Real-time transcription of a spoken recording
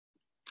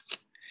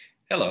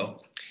Hello,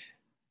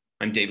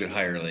 I'm David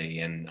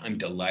Hirely, and I'm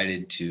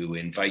delighted to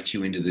invite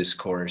you into this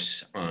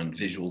course on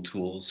visual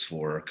tools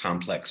for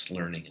complex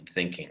learning and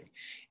thinking.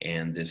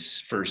 And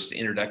this first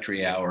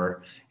introductory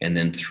hour, and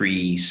then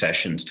 3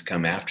 sessions to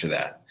come after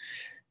that.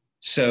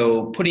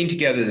 So putting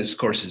together this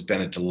course has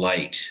been a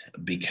delight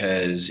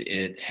because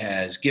it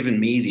has given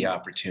me the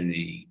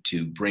opportunity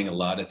to bring a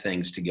lot of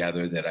things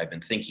together that I've been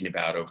thinking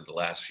about over the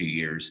last few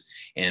years,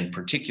 and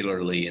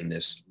particularly in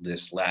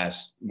this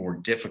last more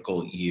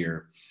difficult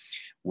year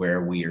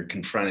where we are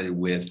confronted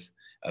with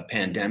a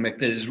pandemic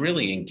that is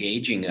really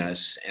engaging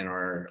us and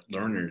our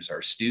learners,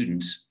 our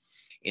students,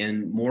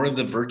 in more of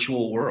the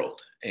virtual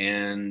world,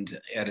 and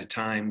at a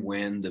time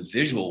when the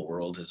visual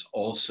world is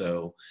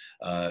also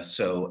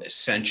so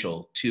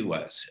essential to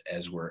us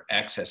as we're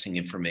accessing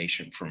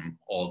information from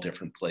all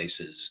different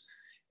places,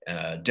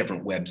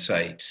 different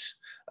websites,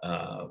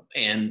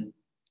 and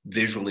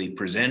visually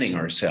presenting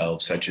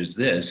ourselves, such as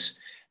this,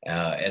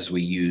 as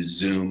we use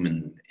Zoom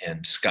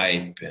and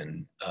Skype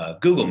and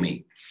Google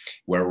Meet,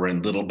 where we're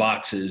in little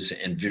boxes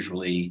and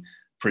visually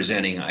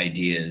presenting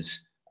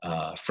ideas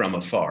from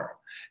afar.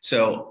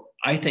 So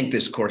I think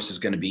this course is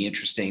going to be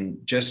interesting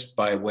just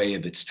by way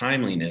of its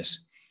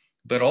timeliness,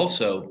 but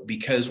also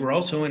because we're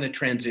also in a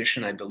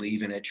transition, I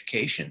believe, in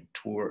education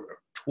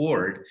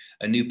toward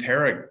a new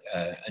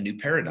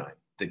paradigm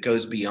that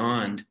goes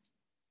beyond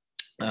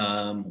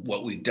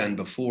what we've done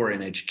before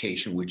in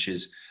education, which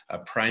is a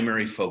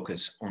primary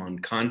focus on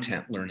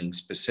content learning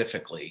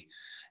specifically,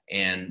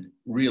 and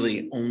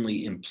really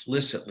only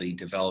implicitly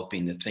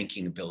developing the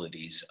thinking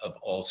abilities of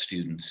all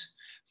students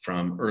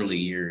from early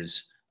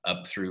years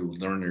up through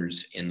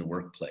learners in the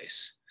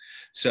workplace.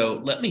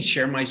 So let me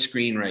share my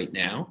screen right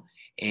now,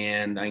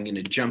 and I'm going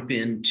to jump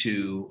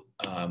into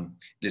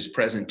this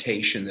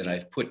presentation that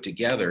I've put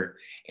together,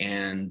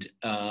 and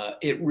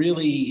it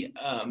really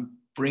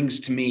brings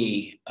to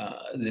me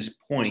this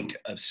point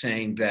of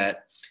saying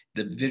that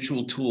the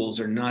visual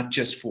tools are not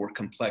just for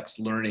complex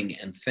learning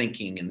and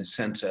thinking in the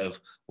sense of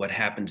what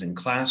happens in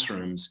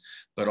classrooms,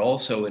 but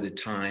also at a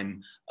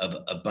time of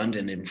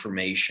abundant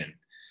information.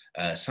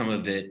 Some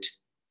of it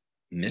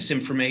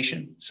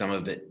misinformation, some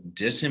of it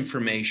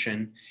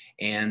disinformation,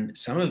 and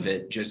some of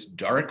it just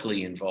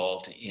darkly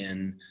involved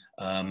in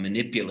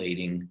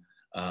manipulating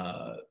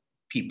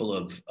people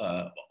of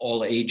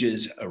all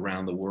ages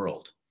around the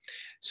world.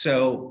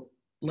 So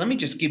let me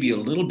just give you a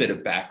little bit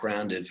of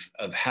background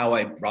of how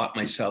I brought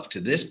myself to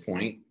this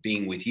point,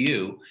 being with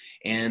you.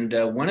 And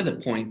one of the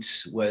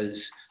points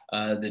was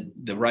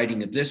the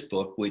writing of this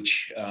book,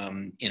 which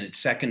in its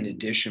second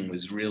edition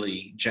was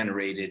really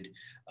generated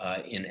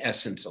in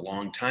essence a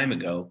long time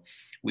ago,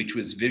 which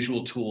was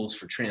Visual Tools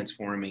for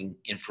Transforming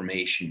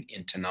Information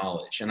into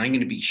Knowledge. And I'm going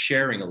to be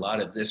sharing a lot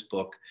of this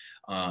book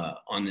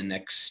in the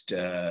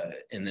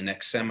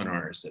next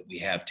seminars that we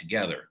have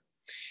together.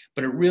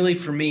 But it really,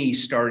 for me,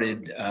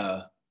 started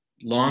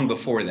long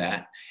before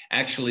that.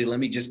 Actually, let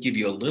me just give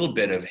you a little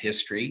bit of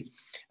history.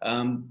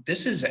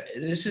 This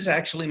is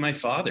actually my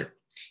father.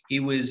 He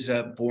was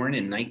born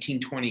in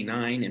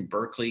 1929 in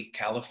Berkeley,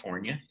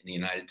 California, in the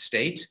United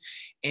States,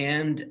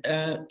 and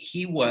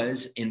he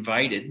was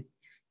invited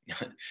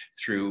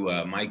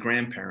through my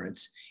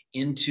grandparents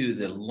into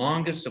the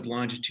longest of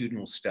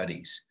longitudinal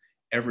studies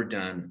ever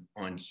done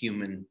on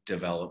human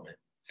development.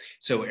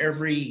 So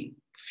every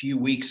few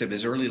weeks of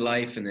his early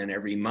life, and then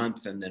every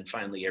month, and then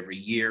finally every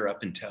year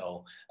up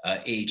until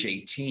age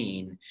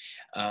 18,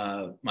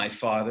 my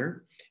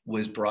father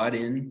was brought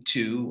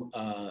into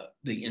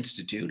the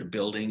Institute, a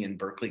building in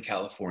Berkeley,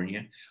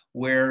 California,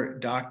 where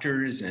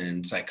doctors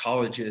and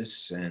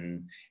psychologists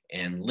and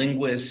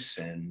linguists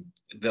and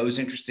those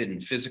interested in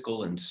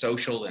physical and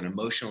social and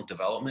emotional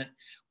development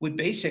would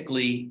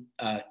basically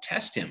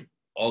test him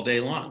all day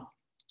long.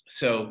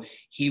 So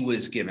he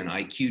was given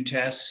IQ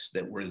tests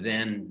that were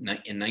then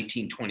in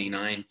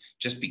 1929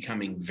 just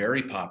becoming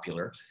very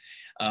popular,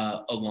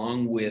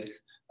 along with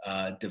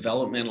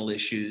developmental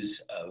issues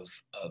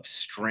of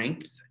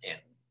strength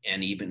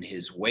and even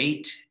his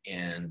weight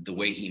and the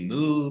way he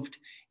moved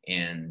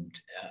and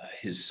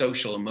his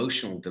social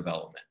emotional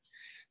development.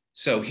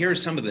 So here are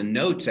some of the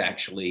notes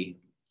actually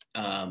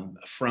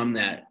from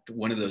that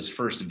one of those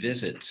first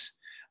visits.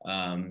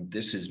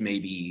 This is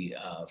maybe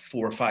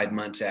 4 or 5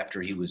 months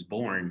after he was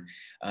born.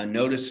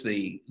 Notice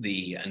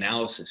the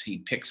analysis. He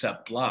picks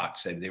up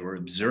blocks. They were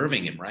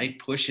observing him, right?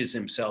 Pushes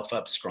himself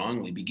up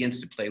strongly,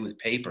 begins to play with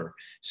paper,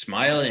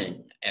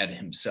 smiling at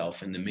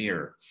himself in the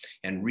mirror,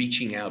 and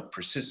reaching out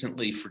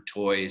persistently for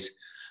toys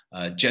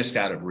just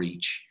out of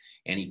reach.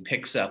 And he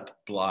picks up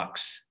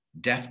blocks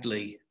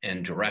deftly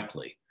and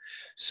directly.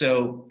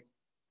 So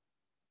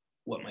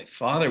what my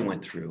father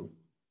went through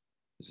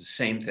was the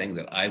same thing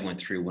that I went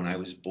through when I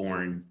was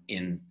born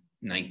in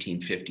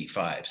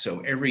 1955. So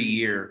every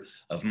year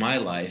of my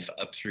life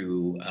up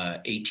through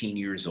 18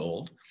 years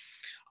old,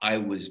 I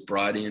was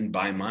brought in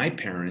by my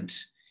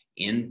parents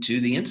into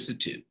the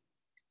Institute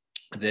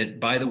that,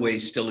 by the way,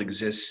 still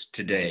exists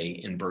today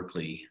in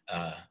Berkeley,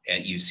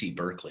 at UC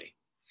Berkeley.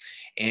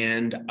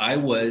 And I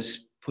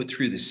was put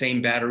through the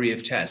same battery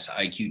of tests,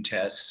 IQ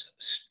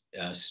tests,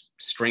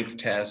 strength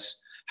tests,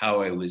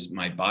 how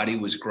my body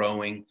was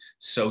growing,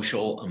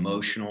 social,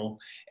 emotional.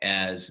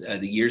 As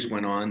the years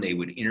went on, they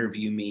would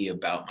interview me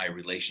about my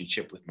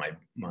relationship with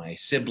my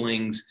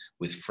siblings,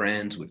 with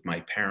friends, with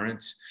my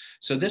parents.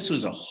 So this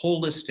was a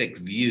holistic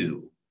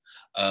view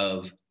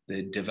of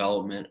the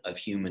development of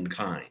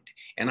humankind.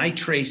 And I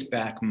trace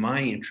back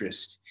my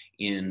interest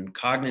in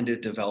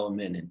cognitive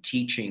development and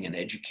teaching and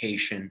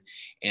education,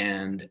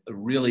 and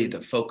really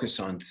the focus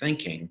on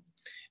thinking.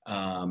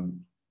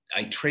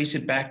 I trace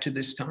it back to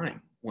this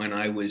time when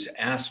I was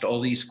asked all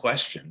these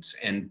questions,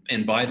 and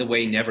by the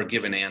way, never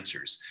given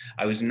answers.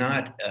 I was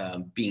not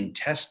being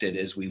tested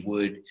as we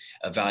would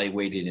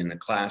evaluate it in a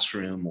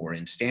classroom or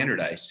in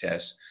standardized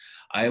tests.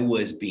 I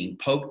was being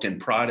poked and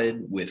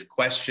prodded with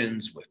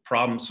questions, with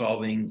problem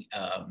solving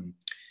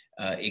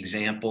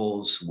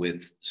examples,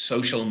 with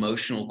social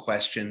emotional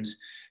questions,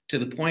 to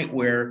the point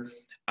where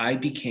I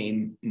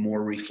became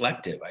more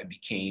reflective. I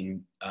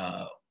became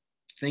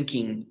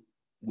thinking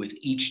with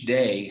each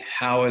day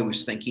how I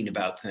was thinking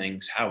about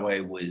things, how I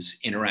was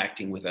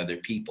interacting with other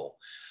people.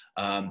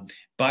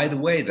 By the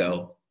way,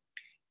 though,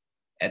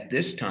 at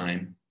this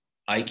time,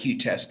 IQ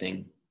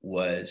testing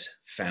was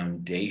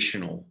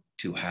foundational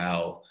to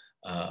how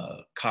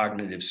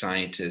cognitive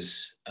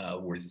scientists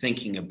were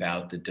thinking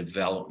about the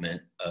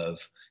development of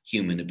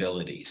human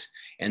abilities.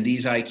 And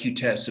these IQ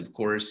tests, of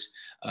course,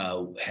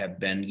 have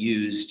been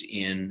used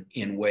in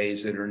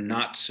ways that are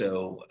not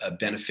so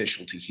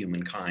beneficial to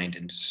humankind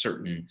and to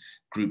certain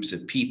groups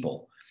of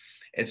people.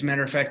 As a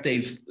matter of fact,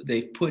 they've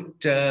put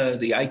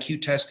the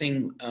IQ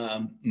testing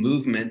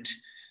movement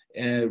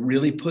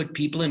really put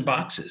people in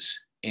boxes.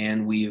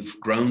 And we've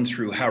grown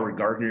through Howard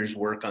Gardner's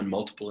work on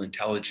multiple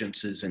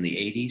intelligences in the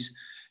 80s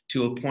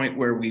to a point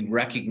where we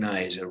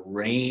recognize a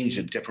range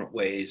of different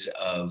ways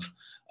of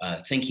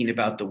thinking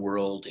about the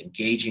world,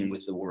 engaging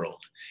with the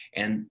world.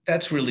 And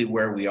that's really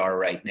where we are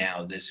right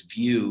now, this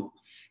view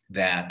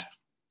that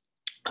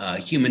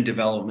human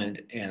development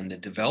and the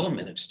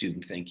development of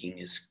student thinking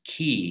is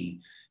key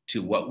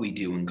to what we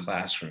do in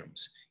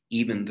classrooms,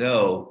 even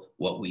though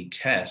what we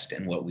test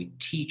and what we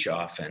teach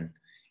often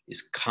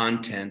is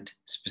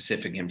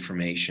content-specific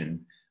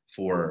information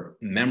for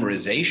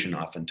memorization,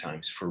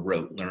 oftentimes for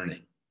rote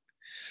learning.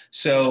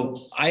 So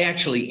I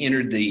actually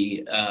entered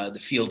the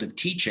field of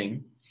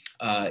teaching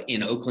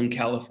in Oakland,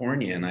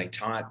 California, and I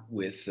taught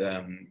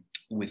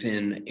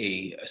within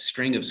a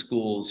string of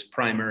schools,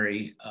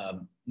 primary,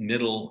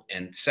 middle,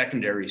 and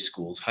secondary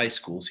schools, high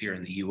schools here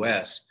in the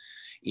US,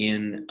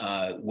 in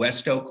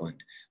West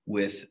Oakland,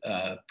 with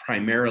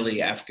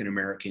primarily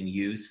African-American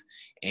youth.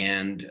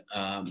 And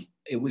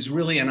it was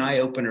really an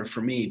eye-opener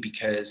for me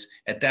because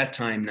at that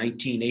time,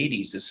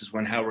 1980s, this is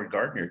when Howard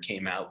Gardner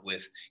came out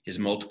with his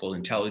multiple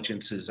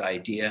intelligences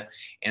idea.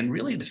 And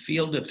really the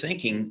field of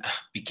thinking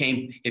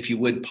became, if you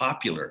would,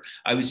 popular.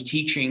 I was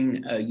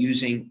teaching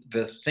using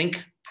the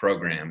Think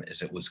program,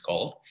 as it was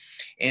called.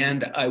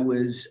 And I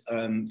was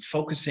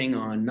focusing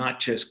on not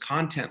just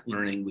content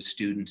learning with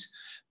students,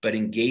 but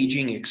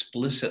engaging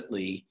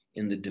explicitly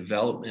in the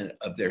development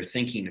of their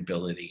thinking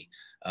ability,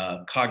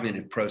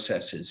 cognitive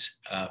processes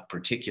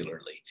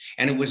particularly.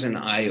 And it was an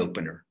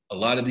eye-opener. A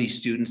lot of these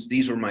students,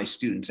 these were my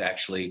students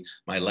actually,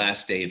 my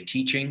last day of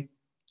teaching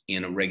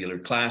in a regular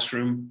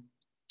classroom.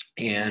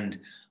 And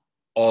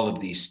all of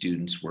these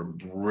students were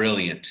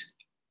brilliant,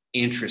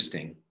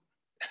 interesting,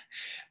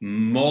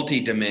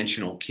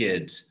 multi-dimensional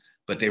kids,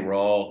 but they were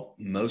all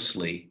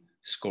mostly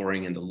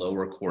scoring in the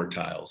lower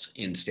quartiles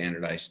in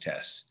standardized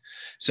tests.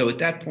 So at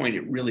that point,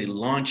 it really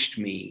launched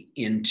me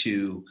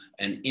into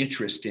an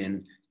interest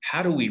in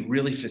how do we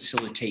really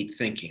facilitate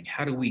thinking?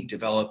 How do we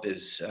develop,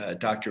 as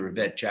Dr.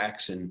 Yvette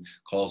Jackson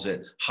calls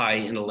it, high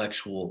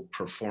intellectual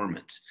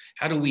performance?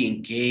 How do we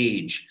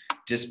engage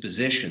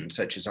dispositions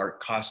such as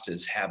Art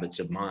Costa's habits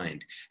of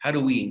mind? How do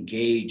we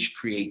engage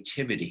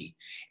creativity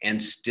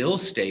and still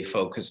stay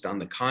focused on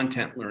the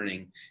content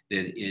learning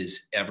that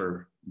is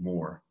ever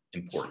more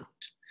important?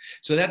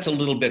 So that's a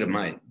little bit of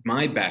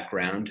my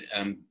background.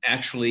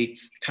 Actually,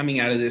 coming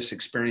out of this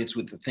experience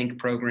with the Think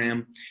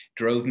program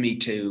drove me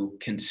to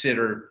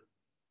consider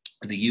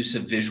the use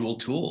of visual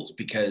tools,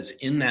 because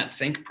in that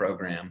Think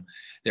program,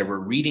 there were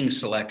reading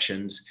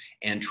selections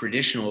and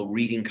traditional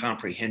reading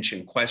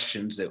comprehension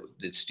questions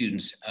that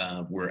students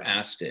were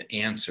asked to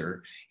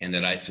answer and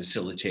that I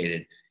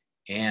facilitated.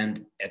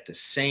 And at the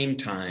same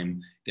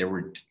time, there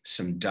were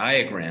some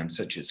diagrams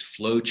such as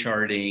flow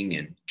charting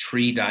and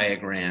tree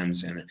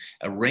diagrams and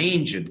a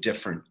range of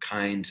different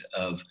kinds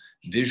of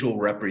visual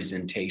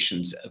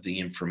representations of the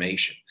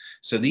information.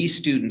 So these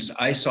students,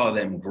 I saw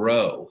them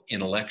grow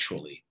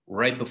intellectually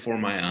right before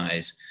my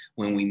eyes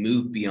when we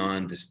moved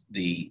beyond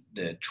the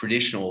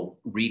traditional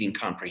reading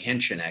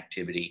comprehension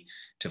activity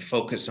to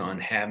focus on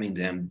having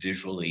them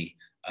visually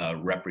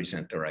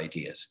represent their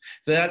ideas.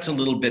 So that's a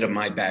little bit of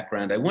my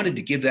background. I wanted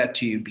to give that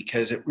to you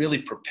because it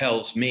really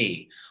propels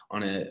me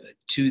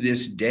to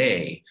this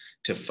day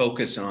to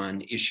focus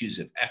on issues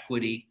of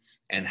equity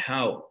and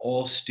how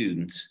all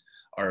students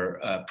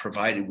are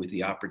provided with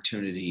the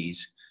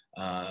opportunities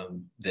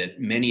that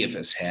many of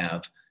us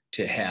have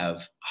to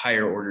have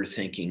higher order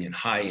thinking and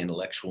high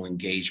intellectual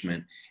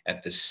engagement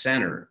at the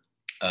center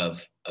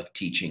of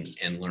teaching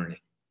and learning.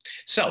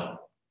 So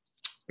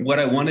what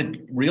I want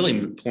to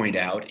really point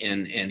out,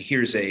 and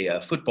here's a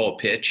football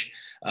pitch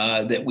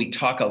that we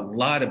talk a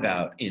lot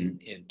about in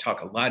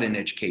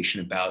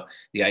education about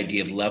the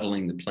idea of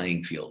leveling the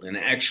playing field. And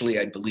actually,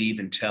 I believe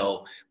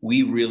until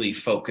we really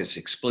focus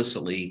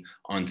explicitly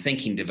on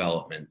thinking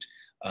development,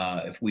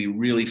 if we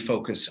really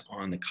focus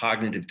on the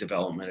cognitive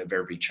development of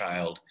every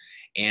child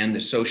and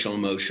the social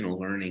emotional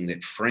learning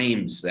that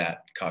frames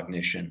that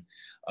cognition,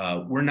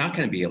 we're not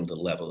going to be able to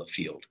level the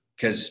field,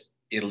 because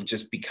it'll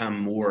just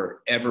become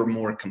ever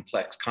more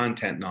complex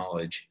content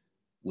knowledge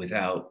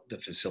without the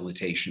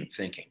facilitation of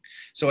thinking.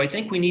 So I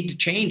think we need to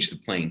change the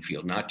playing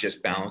field, not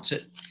just balance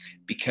it,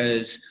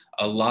 because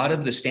a lot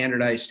of the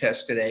standardized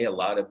tests today, a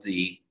lot of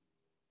the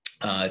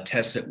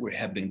tests that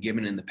have been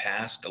given in the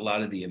past, a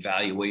lot of the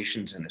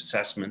evaluations and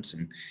assessments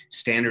and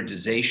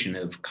standardization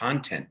of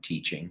content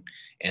teaching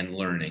and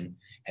learning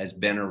has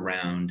been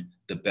around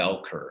the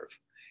bell curve,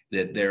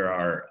 that there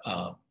are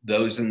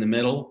those in the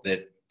middle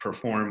that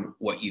perform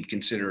what you'd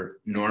consider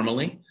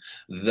normally,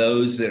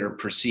 those that are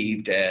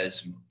perceived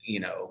as,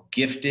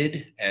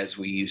 gifted, as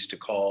we used to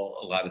call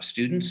a lot of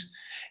students,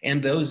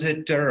 and those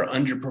that are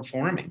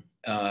underperforming,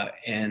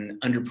 and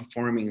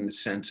underperforming in the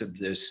sense of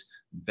this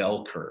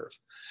bell curve.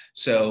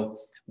 So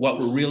what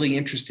we're really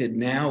interested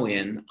now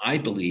in, I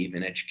believe,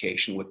 in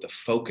education, with the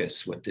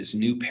focus, what this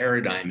new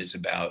paradigm is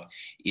about,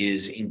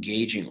 is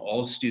engaging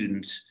all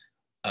students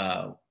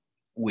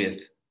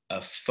with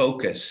a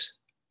focus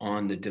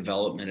on the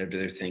development of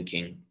their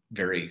thinking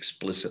very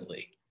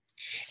explicitly.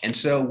 And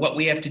so what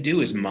we have to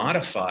do is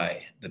modify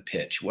the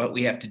pitch. What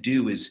we have to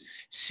do is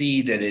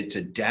see that it's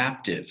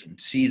adaptive and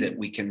see that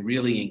we can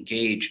really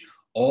engage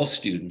all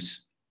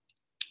students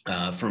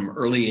from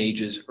early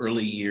ages,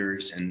 early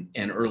years, and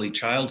early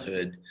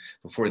childhood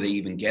before they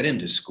even get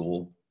into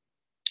school,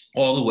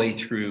 all the way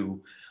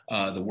through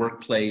the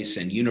workplace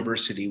and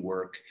university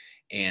work,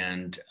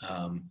 and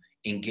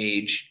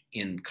engage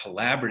in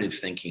collaborative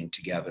thinking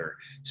together,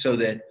 so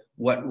that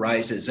what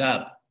rises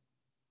up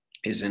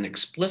is an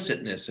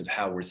explicitness of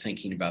how we're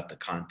thinking about the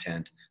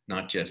content,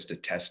 not just a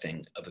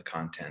testing of the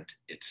content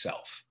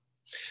itself.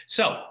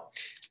 So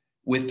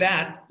with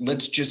that,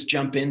 let's just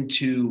jump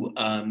into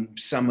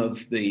some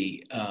of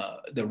the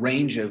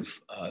range of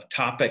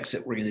topics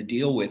that we're going to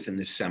deal with in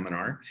this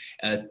seminar.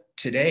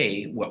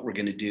 Today, what we're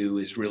going to do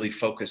is really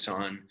focus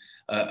on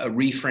a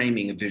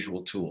reframing of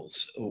visual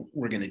tools.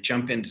 We're going to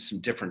jump into some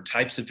different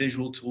types of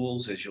visual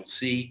tools, as you'll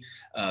see,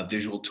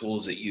 visual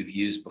tools that you've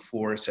used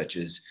before, such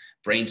as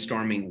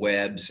brainstorming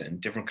webs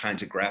and different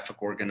kinds of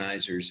graphic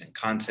organizers and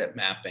concept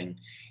mapping,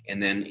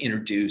 and then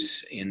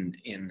introduce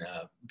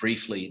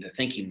briefly the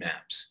thinking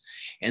maps.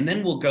 And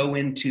then we'll go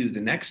into the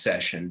next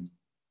session,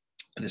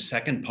 the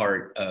second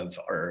part of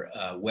our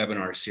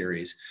webinar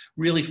series,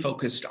 really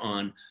focused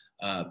on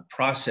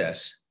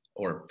process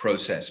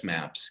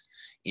maps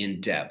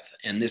in depth.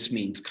 And this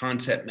means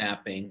concept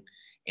mapping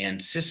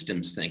and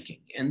systems thinking.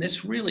 And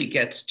this really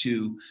gets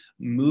to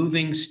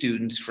moving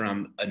students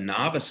from a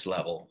novice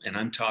level, and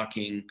I'm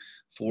talking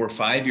 4 or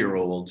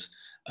 5-year-olds,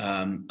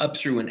 up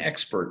through an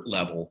expert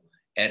level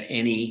at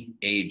any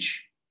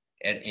age,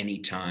 at any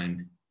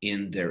time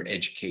in their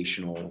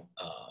educational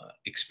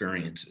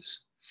experiences.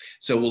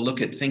 So we'll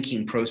look at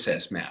thinking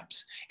process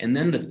maps. And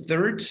then the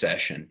third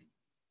session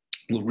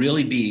will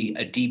really be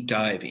a deep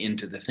dive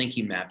into the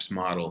thinking maps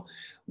model,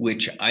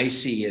 which I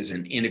see as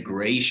an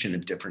integration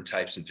of different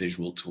types of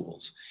visual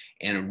tools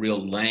and a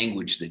real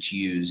language that's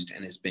used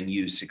and has been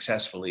used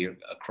successfully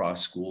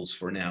across schools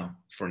for now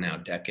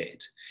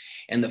decades.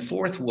 And the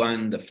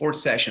fourth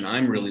session,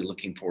 I'm really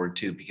looking forward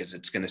to, because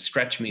it's going to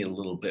stretch me a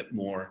little bit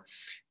more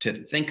to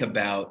think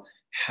about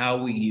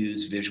how we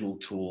use visual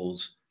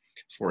tools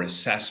for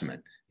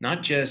assessment,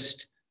 not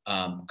just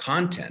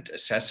content,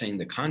 assessing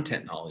the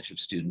content knowledge of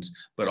students,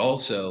 but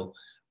also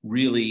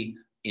really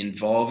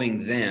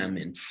involving them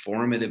in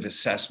formative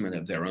assessment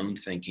of their own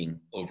thinking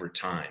over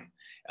time.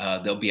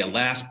 There'll be a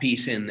last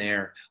piece in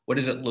there. What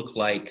does it look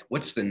like?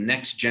 What's the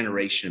next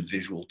generation of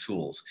visual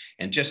tools?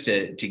 And just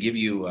to give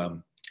you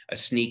a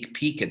sneak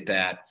peek at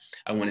that,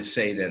 I want to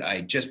say that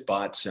I just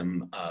bought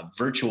some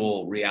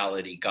virtual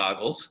reality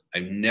goggles.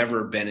 I've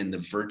never been in the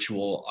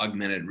virtual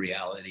augmented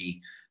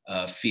reality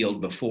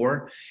field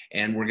before,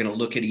 and we're going to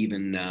look at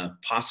even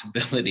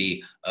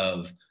possibility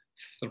of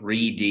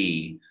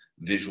 3D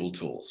visual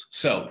tools.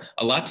 So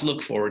a lot to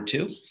look forward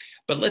to,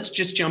 but let's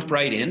just jump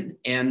right in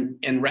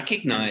and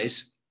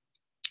recognize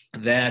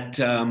that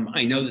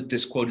I know that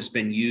this quote has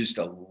been used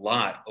a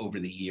lot over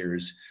the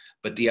years,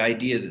 but the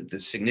idea that the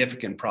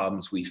significant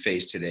problems we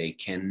face today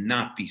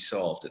cannot be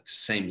solved at the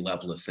same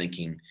level of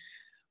thinking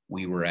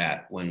we were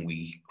at when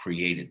we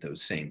created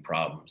those same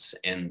problems.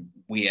 And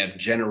we have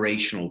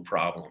generational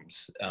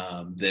problems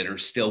that are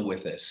still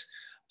with us,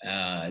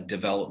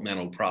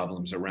 developmental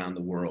problems around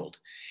the world.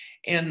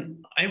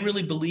 And I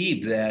really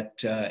believe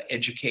that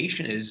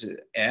education is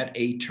at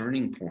a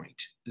turning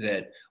point,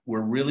 that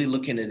we're really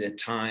looking at a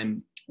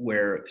time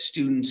where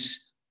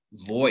students'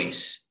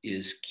 voice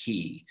is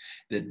key,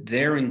 that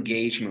their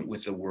engagement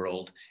with the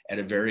world at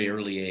a very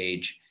early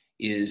age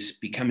is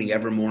becoming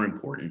ever more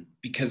important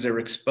because they're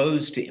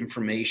exposed to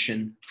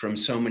information from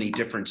so many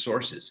different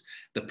sources.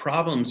 The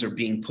problems are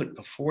being put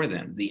before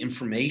them. The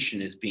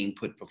information is being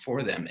put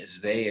before them as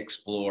they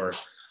explore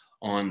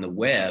on the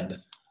web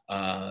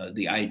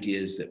the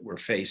ideas that we're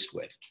faced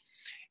with.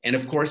 And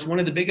of course, one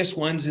of the biggest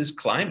ones is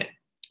climate.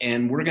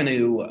 And we're going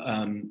to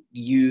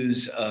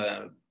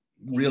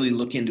really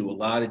look into a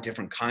lot of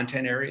different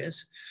content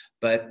areas,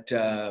 but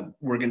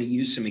we're going to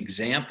use some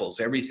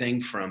examples,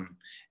 everything from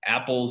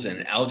apples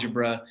and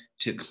algebra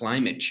to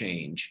climate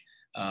change,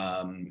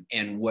 and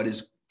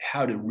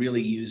how to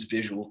really use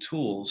visual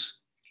tools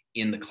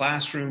in the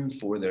classroom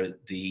for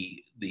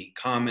the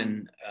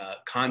common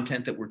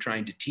content that we're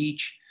trying to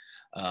teach,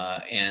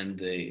 and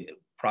the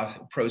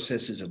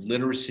processes of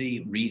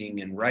literacy,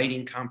 reading and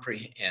writing,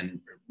 comprehension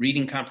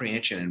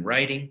and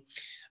writing,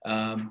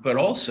 but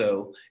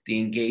also the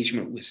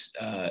engagement with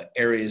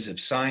areas of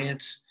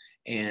science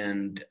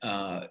and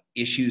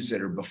issues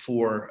that are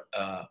before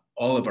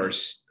all of our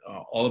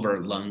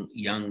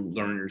young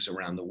learners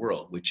around the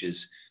world, which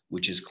is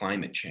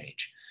climate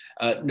change.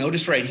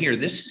 Notice right here,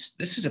 this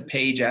is a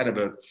page out of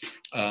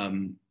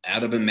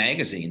a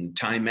magazine,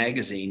 Time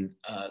magazine,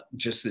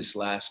 just this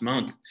last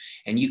month,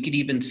 and you could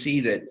even see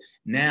that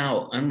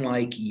now,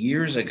 unlike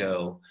years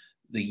ago,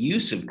 the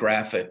use of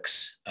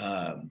graphics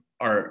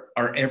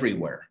are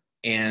everywhere,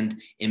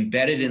 and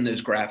embedded in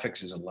those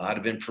graphics is a lot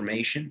of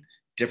information,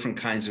 different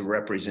kinds of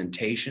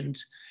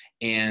representations.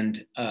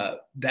 And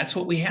that's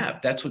what we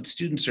have. That's what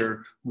students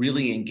are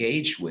really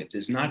engaged with,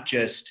 is not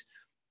just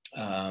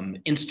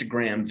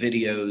Instagram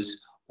videos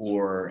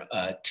or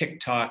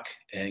TikTok,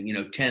 10,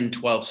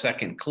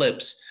 12-second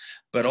clips,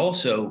 but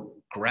also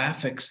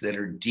graphics that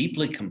are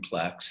deeply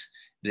complex,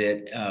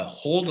 that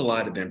hold a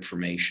lot of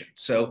information.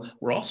 So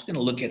we're also going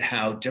to look at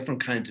how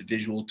different kinds of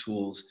visual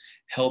tools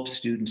help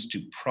students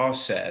to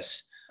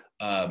process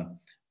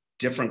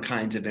different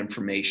kinds of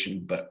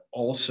information, but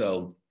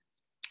also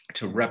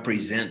to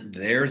represent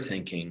their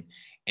thinking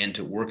and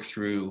to work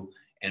through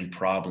and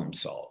problem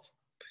solve.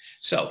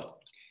 So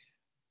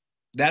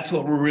that's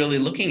what we're really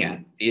looking at,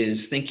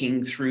 is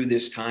thinking through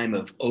this time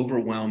of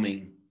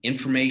overwhelming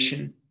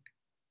information,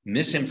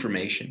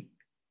 misinformation,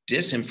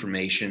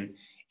 disinformation,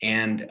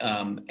 and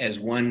as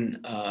one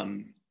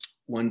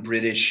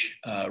British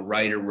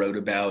writer wrote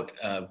about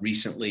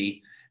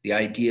recently, the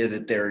idea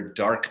that there are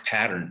dark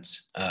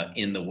patterns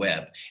in the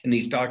web. And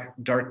these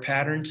dark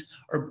patterns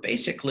are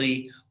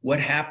basically what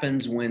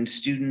happens when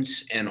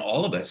students and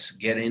all of us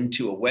get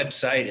into a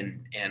website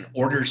and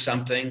order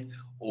something,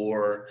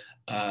 or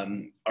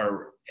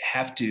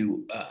have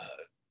to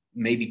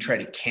maybe try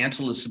to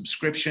cancel a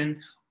subscription.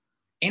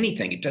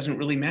 Anything, it doesn't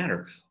really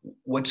matter.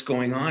 What's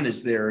going on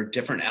is there are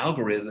different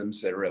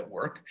algorithms that are at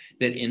work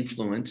that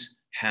influence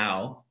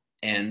how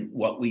and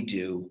what we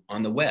do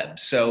on the web.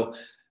 So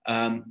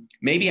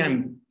maybe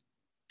I'm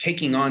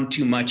taking on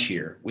too much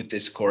here with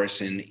this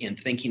course in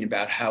thinking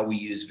about how we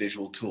use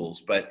visual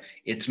tools, but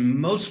it's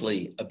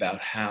mostly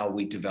about how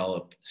we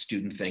develop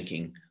student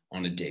thinking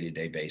on a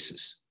day-to-day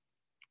basis.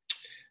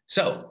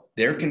 So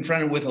they're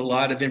confronted with a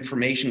lot of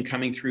information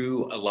coming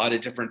through a lot of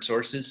different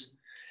sources.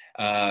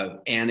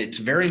 And it's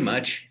very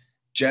much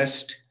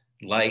just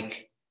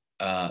like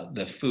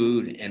the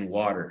food and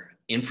water.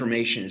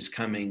 Information is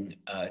coming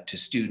to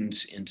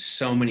students in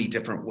so many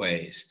different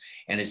ways.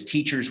 And as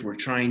teachers, we're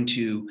trying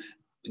to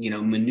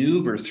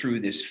maneuver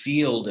through this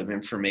field of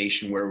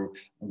information where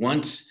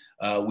once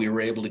we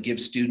were able to give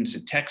students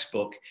a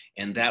textbook,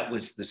 and that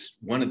was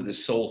one of the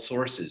sole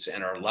sources,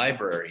 and our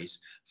libraries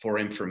for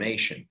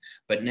information.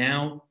 But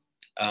now,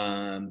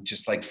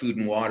 just like food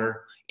and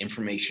water,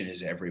 information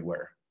is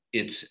everywhere.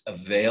 It's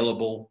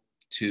available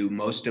to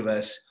most of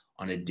us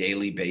on a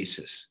daily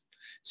basis.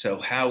 So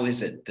how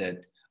is it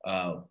that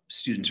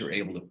students are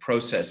able to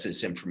process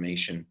this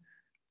information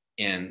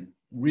and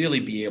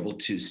really be able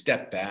to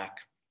step back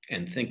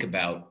and think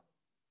about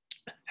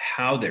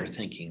how they're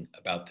thinking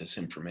about this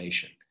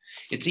information?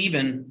 It's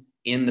even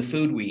in the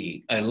food we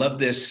eat. I love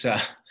this.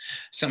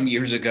 Some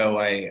years ago,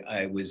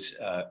 I was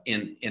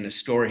in a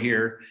store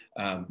here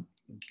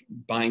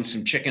buying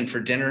some chicken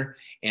for dinner,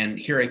 and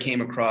here I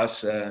came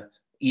across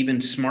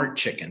even smart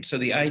chicken. So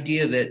the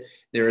idea that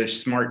there are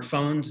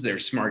smartphones, there are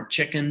smart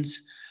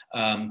chickens,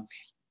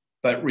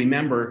 but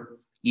remember,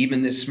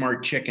 even this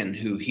smart chicken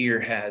who here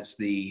has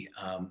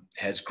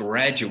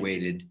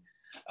graduated,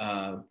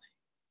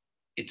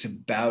 it's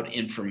about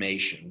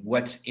information.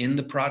 What's in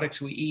the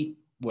products we eat,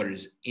 what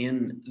is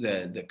in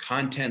the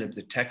content of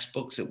the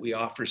textbooks that we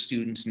offer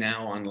students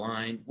now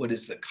online, what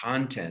is the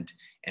content,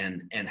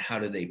 and how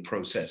do they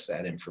process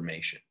that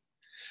information?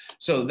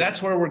 So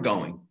that's where we're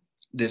going.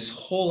 This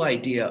whole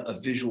idea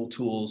of visual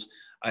tools,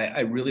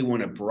 I really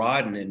want to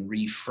broaden and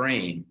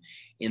reframe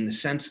in the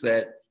sense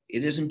that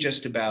it isn't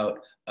just about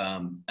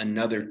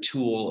another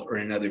tool or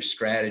another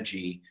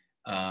strategy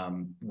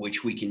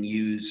which we can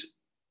use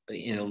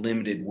in a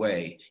limited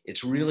way.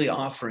 It's really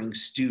offering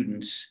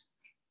students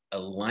a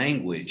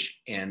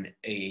language and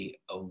a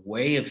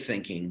way of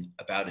thinking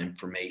about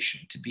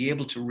information to be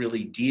able to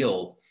really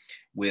deal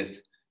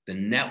with the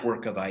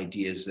network of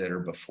ideas that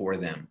are before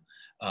them,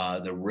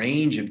 the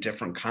range of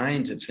different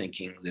kinds of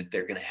thinking that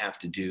they're going to have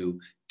to do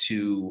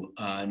to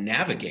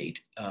navigate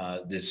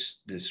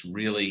this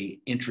really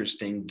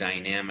interesting,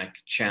 dynamic,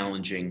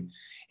 challenging,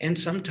 and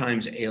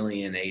sometimes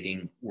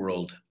alienating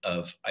world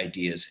of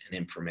ideas and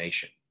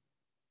information.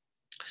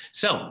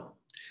 So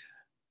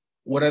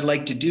what I'd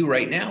like to do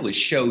right now is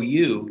show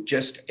you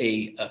just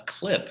a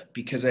clip,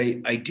 because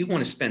I do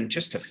want to spend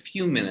just a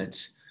few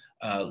minutes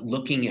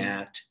looking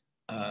at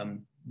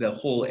the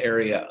whole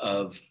area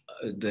of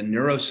the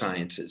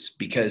neurosciences,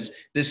 because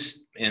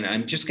this, and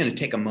I'm just going to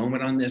take a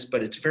moment on this,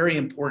 but it's very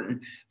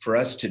important for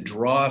us to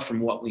draw from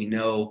what we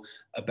know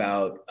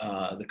about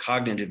the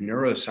cognitive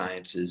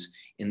neurosciences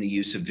in the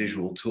use of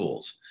visual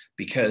tools.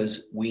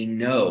 Because we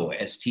know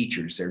as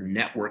teachers, there are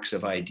networks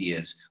of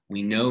ideas.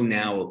 We know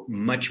now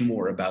much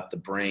more about the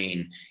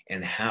brain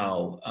and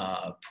how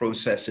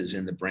processes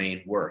in the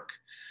brain work.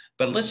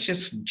 But let's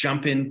just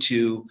jump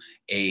into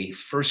a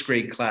first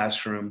grade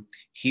classroom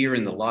here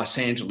in the Los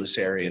Angeles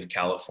area of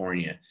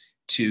California.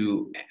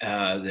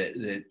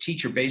 The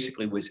teacher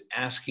basically was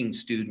asking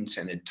students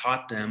and had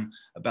taught them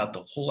about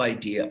the whole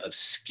idea of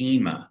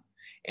schema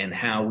and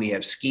how we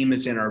have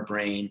schemas in our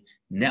brain,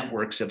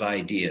 networks of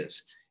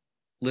ideas.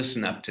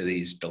 Listen up to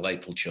these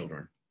delightful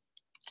children.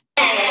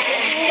 No,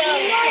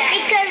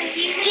 because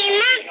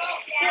schema,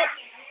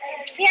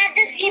 you have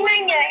the schema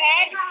in your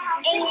head,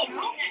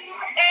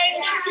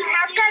 and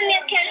how come you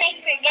can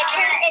make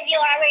predictions if you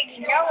already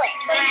know it?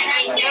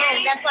 I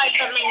know, that's why I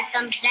put my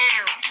thumbs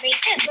down.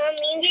 Because it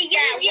means you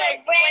use your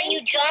brain when you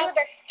do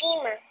the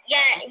schema.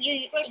 Yeah,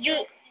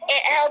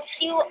 it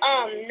helps you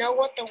know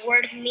what the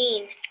word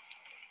means.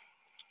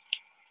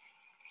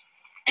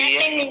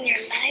 Happen in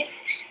your life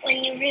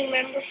when you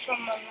remember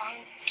from a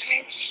long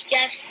time, you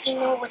have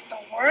schema with the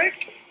word.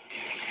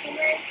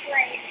 Schema is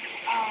like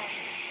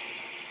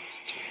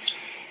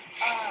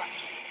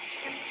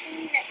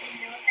something that you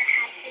know that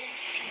happened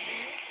to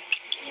you.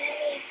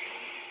 Schema is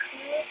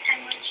clues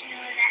and what you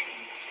know that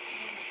in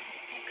schema,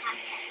 the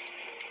concept.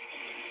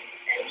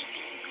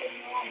 Everything you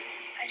know,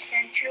 our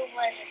center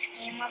was a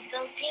schema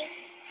building.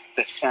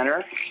 The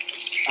center?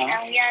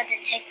 And we had to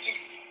take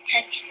this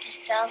text to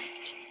self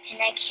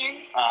connection,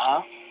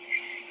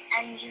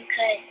 and you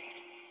could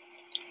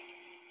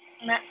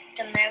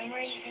the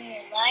memories in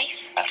your life,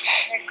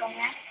 circle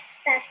map,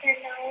 backer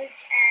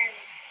knowledge, and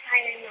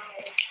higher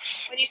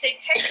knowledge. When you say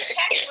text to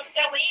text, what does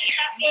that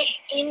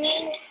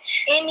mean?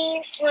 It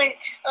means when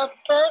a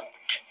book,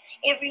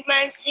 it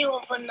reminds you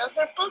of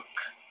another book.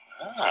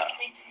 Or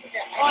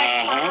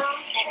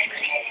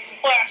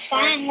a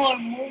song or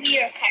movie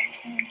or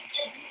cartoon.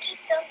 Text to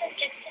self and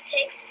text to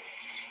text.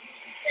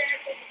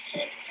 The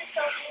text to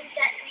self means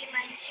that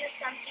reminds you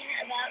something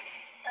about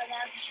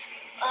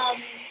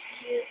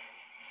you.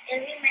 It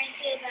reminds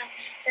you about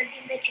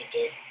something that you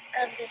did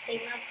of the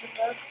same of the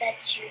book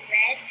that you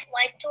read.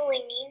 Why do we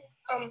need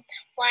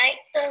why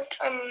does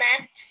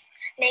maths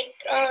make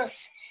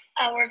us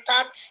our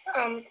thoughts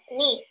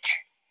neat?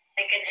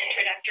 Like an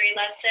introductory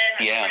lesson,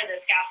 part of the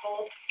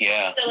scaffold.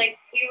 Yeah. So like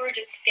we were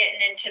just getting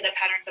into the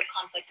patterns of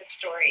conflict of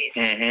stories.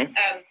 Mm-hmm.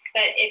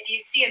 But if you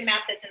see a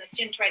math that's in the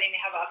student's writing, they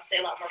have obviously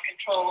a lot more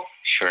control.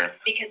 Sure.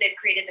 Because they've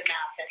created the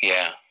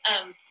math.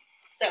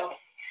 So.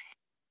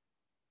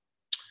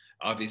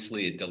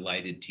 Obviously a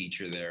delighted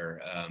teacher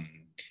there.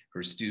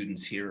 Her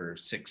students here are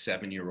 6,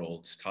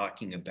 7-year-olds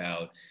talking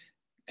about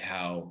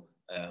how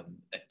a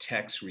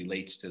text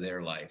relates to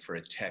their life, or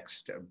a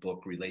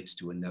book relates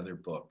to another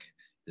book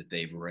that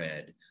they've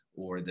read,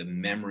 or the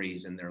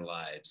memories in their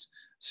lives.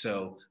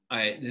 So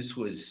this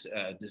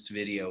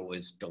video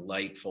was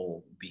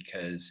delightful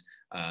because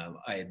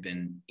I had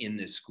been in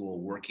this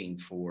school working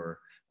for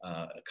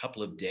a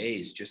couple of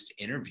days, just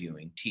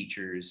interviewing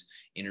teachers,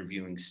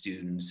 interviewing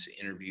students,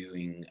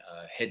 interviewing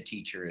head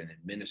teacher and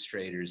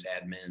administrators,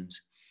 admins,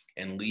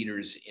 and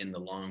leaders in the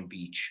Long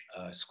Beach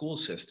school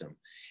system.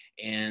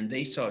 And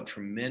they saw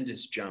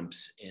tremendous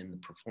jumps in the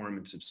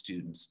performance of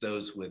students.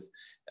 Those with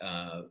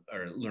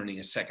are learning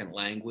a second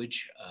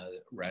language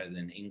rather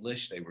than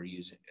English. They were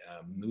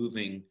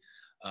moving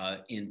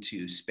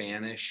into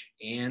Spanish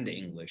and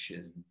English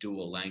in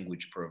dual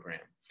language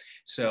program.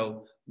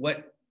 So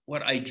what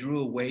I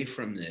drew away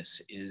from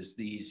this is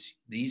these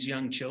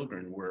young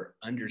children were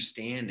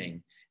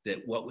understanding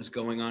that what was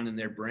going on in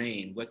their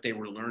brain, what they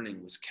were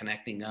learning was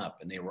connecting up,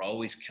 and they were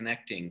always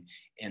connecting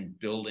and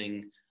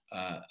building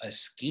a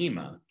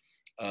schema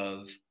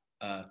of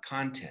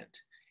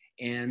content.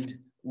 And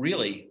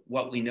really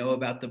what we know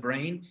about the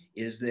brain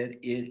is that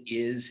it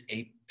is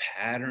a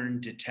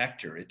pattern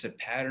detector. It's a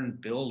pattern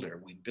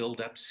builder. We build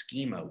up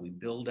schema. We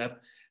build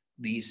up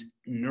these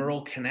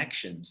neural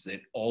connections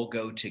that all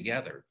go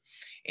together.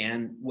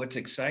 And what's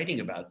exciting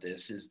about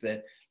this is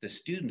that the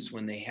students,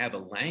 when they have a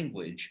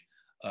language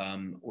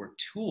or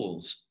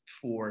tools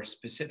for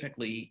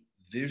specifically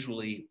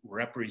visually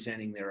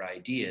representing their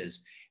ideas,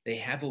 they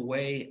have a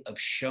way of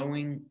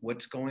showing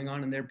what's going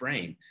on in their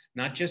brain,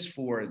 not just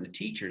for the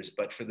teachers,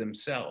 but for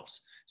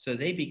themselves. So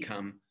they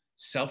become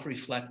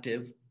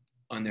self-reflective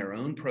on their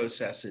own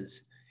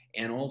processes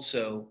and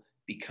also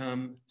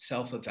become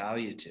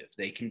self-evaluative.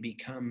 They can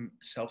become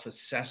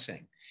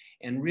self-assessing.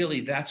 And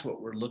really that's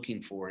what we're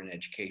looking for in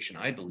education,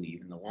 I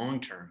believe, in the long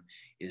term,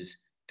 is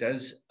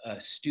does a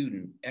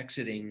student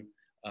exiting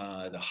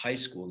the high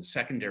school, the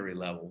secondary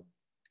level,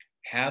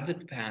 have the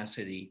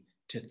capacity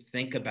to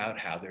think about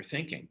how they're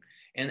thinking?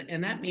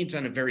 And that means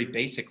on a very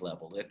basic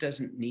level. It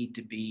doesn't need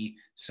to be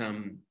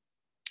some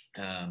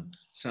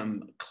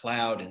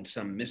cloud and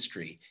some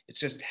mystery.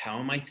 It's just, how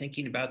am I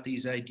thinking about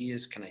these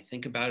ideas? Can I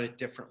think about it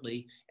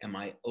differently? Am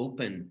I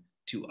open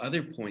to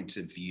other points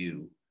of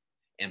view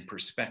and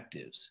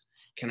perspectives?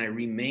 Can I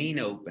remain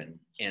open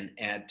and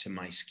add to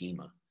my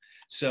schema?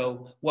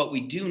 So what we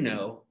do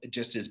know,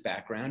 just as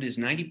background, is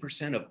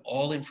 90% of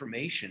all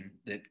information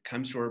that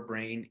comes to our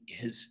brain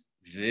is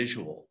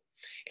visual.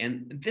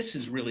 And this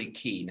is really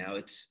key. Now,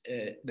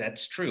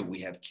 that's true. We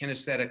have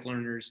kinesthetic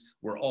learners.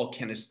 We're all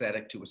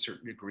kinesthetic to a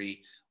certain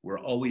degree. We're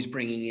always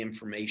bringing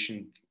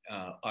information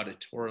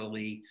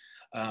auditorily.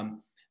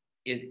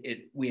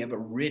 We have a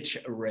rich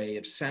array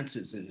of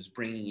senses that is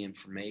bringing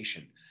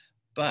information.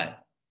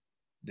 But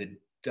the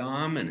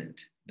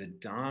dominant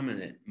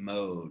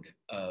mode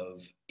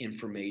of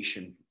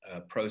information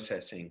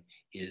processing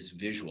is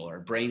visual. Our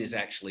brain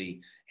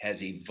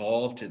has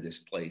evolved to this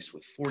place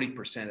with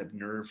 40% of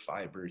nerve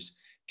fibers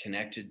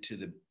connected to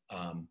the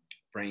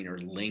brain or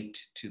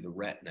linked to the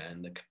retina,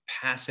 and the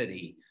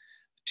capacity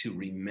to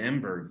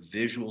remember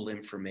visual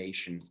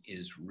information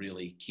is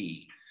really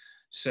key.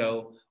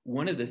 So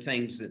one of the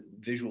things that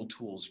visual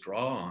tools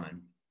draw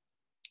on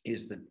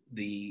is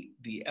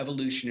the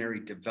evolutionary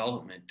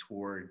development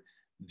toward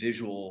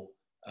visual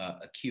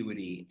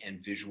acuity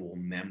and visual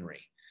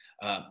memory.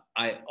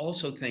 I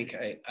also think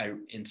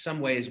in some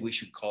ways we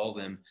should call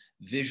them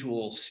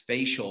visual,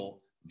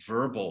 spatial,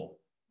 verbal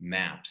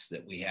maps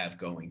that we have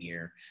going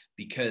here,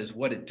 because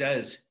what it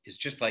does is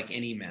just like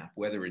any map,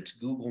 whether it's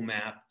Google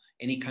Map,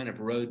 any kind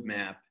of road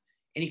map,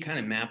 any kind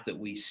of map that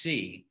we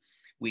see,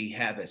 we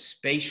have a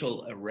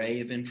spatial array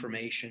of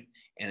information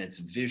and it's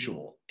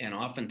visual. And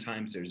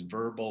oftentimes there's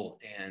verbal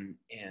and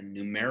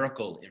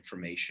numerical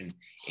information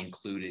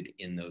included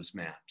in those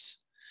maps.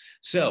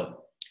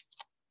 So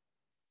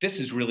this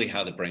is really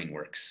how the brain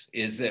works,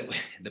 is that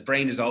the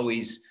brain is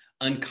always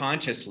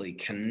unconsciously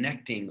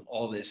connecting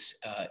all this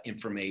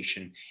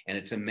information, and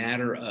it's a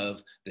matter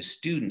of the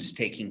students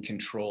taking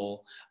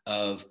control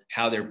of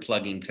how they're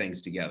plugging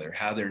things together,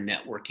 how they're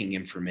networking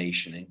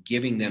information, and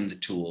giving them the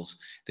tools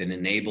that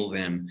enable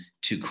them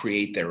to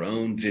create their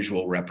own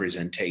visual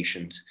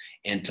representations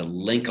and to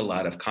link a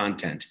lot of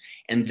content,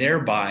 and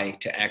thereby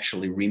to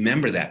actually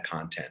remember that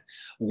content.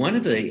 One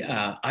of the,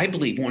 I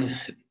believe, one of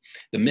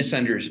the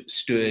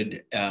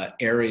misunderstood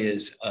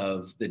areas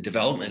of the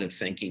development of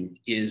thinking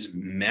is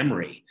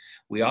memory.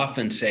 We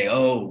often say,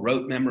 oh,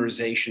 rote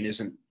memorization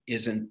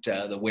isn't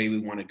the way we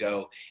want to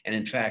go. And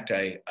in fact,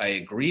 I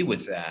agree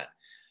with that.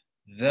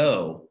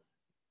 Though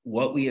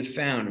what we have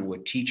found and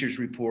what teachers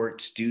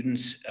report,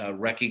 students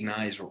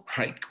recognize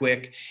right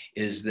quick,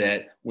 is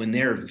that when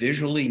they're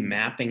visually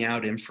mapping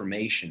out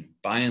information,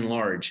 by and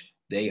large,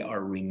 they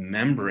are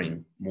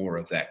remembering more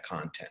of that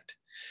content.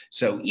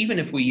 So even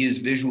if we use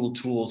visual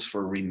tools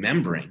for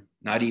remembering,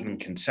 not even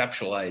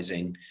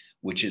conceptualizing,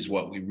 which is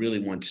what we really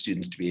want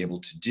students to be able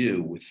to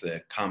do with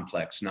the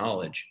complex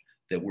knowledge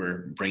that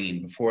we're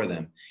bringing before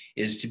them,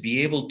 is to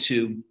be able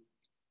to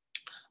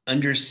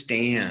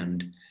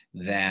understand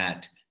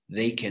that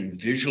they can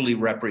visually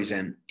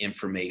represent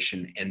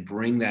information and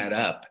bring that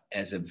up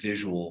as a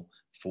visual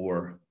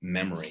for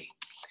memory.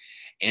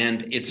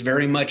 And it's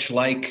very much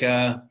like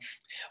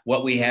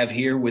what we have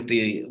here with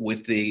the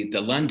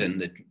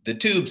London, the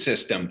tube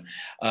system.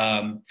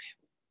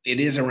 It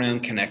is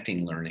around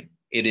connecting learning.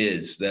 It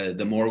is.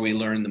 The more we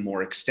learn, the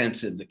more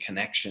extensive the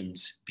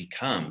connections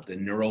become, the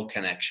neural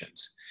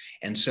connections.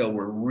 And so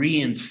we're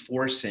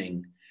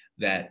reinforcing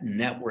that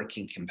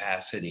networking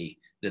capacity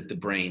that the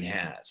brain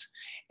has,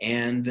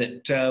 and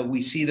that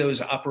we see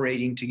those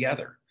operating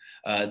together.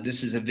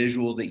 This is a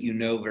visual that you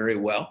know very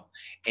well,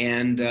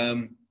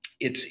 and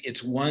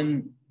it's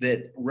one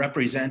that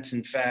represents,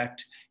 in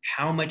fact,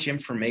 how much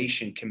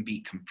information can be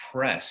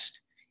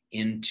compressed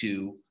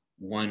into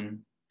one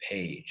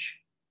page.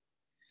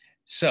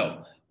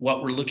 So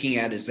what we're looking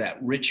at is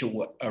that rich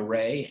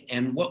array,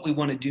 and what we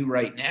want to do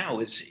right now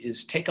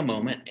is take a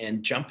moment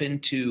and jump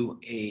into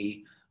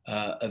a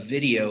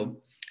video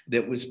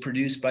that was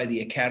produced by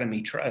the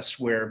Academy Trust,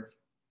 where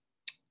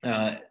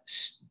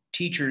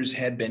teachers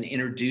had been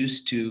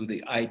introduced to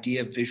the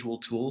idea of visual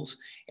tools.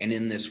 And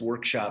in this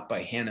workshop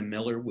by Hannah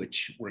Miller,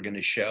 which we're going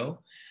to show,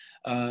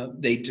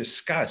 they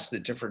discuss the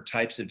different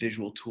types of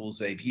visual tools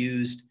they've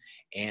used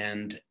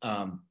and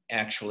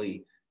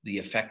actually the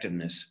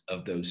effectiveness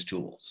of those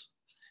tools.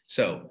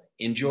 So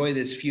enjoy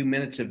this few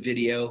minutes of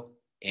video,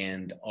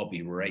 and I'll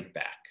be right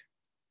back.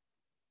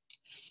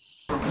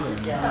 Story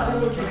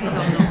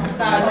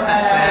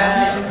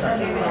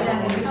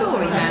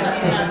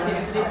mountains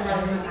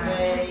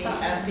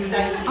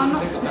are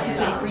not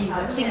specific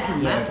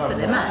thinking maps, but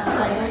they're maps,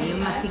 aren't they? You're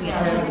mapping it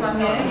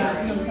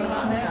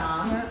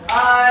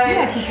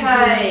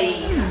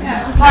Okay.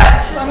 Right,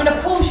 so I'm going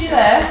to pause you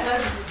there.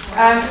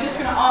 I'm just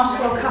going to ask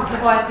for a couple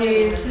of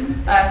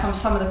ideas from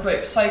some of the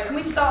groups. So can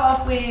we start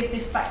off with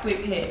this back group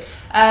here?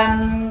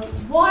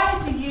 Why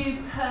do you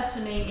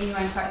personally, in your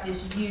own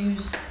practice,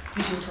 use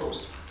visual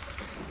tools?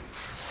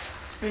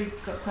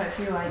 We've got quite a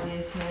few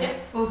ideas here. Yeah.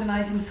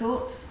 Organising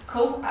thoughts.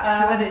 Cool.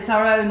 So whether it's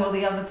our own or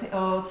the other,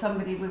 or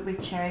somebody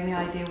we're sharing the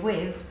idea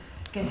with,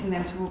 getting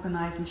them to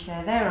organise and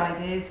share their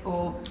ideas,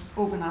 or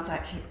organise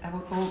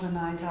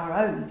our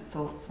own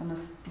thoughts on a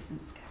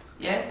different scale.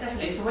 Yeah,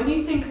 definitely. So when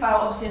you think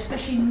about, obviously,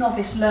 especially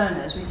novice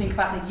learners, we think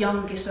about the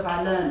youngest of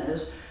our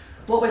learners.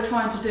 What we're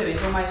trying to do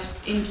is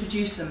almost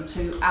introduce them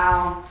to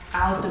our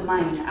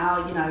domain.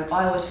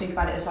 I always think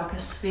about it as like a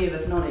sphere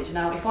of knowledge.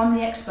 Now, if I'm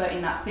the expert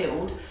in that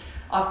field,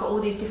 I've got all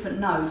these different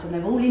nodes and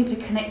they're all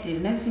interconnected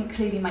and everything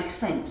clearly makes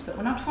sense. But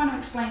when I'm trying to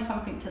explain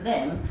something to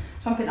them,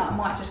 something that I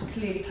might just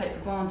clearly take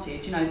for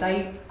granted,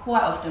 they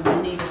quite often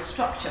will need a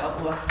structure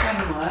or a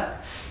framework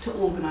to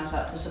organise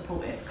that, to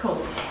support it.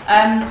 Cool.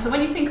 So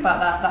when you think about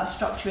that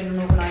structure in an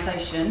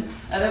organisation,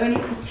 are there any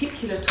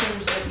particular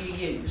tools that you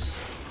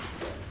use?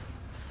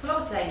 Well, I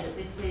would say that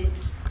this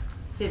is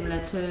similar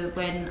to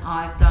when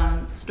I've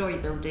done story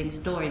building,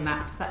 story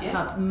maps, that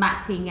type of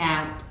mapping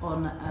out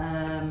on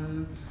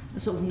a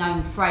sort of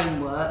known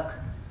framework,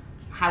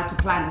 how to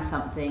plan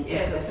something,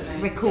 and sort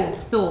of record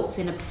thoughts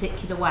in a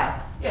particular way.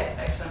 Yeah,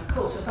 excellent.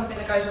 Cool. So something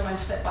that goes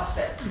almost step by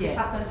step. This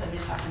happens and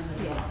this happens and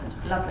this happens.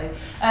 Lovely.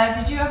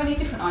 Did you have any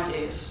different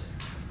ideas?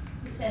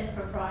 We said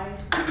for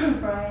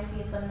variety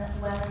is one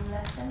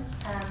lesson.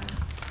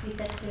 We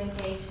said to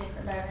engage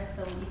different learners,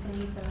 so you can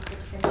use them for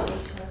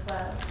differentiation as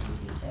well in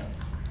teaching.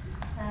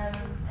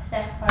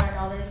 Assess prior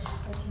knowledge,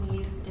 we can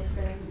use for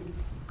different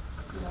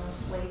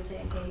ways to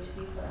engage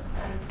people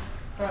and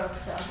for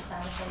us to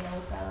understand if they know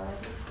as well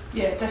already.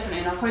 Yeah, definitely,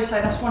 and I'll probably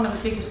say that's one of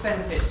the biggest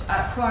benefits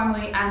at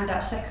primary and at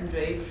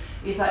secondary,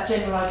 is that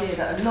general idea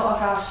that a lot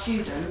of our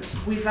students,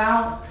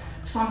 without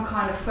some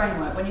kind of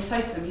framework, when you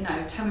say to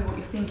them, tell me what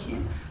you're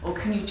thinking, or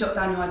can you jot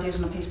down your ideas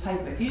on a piece of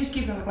paper, if you just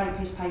give them a blank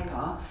piece of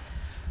paper,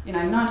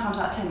 9 times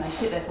out of 10 they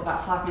sit there for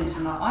about 5 minutes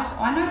and like,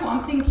 I know what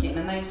I'm thinking,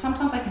 and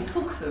sometimes they can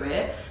talk through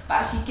it, but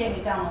actually getting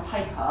it down on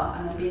paper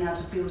and then being able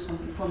to build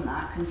something from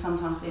that can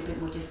sometimes be a bit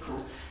more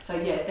difficult. So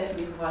yeah,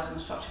 definitely provides them a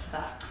structure for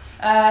that.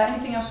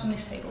 Anything else from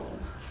this table?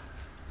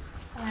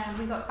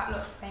 We got quite a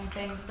lot of the same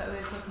things, but we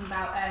were talking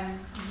about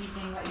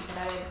using, like you said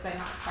earlier, the flow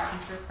map to guide them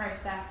through a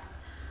process.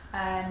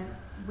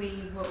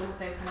 We were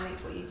also kind of linked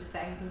to what you were just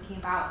saying, thinking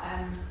about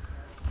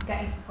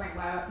getting to the point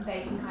where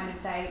they can kind of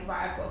say,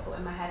 right, I've got a thought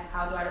in my head,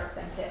 how do I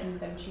represent it, and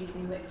them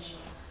choosing which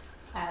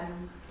kind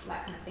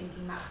of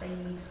thinking map they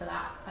need for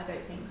that. I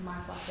don't think my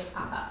class is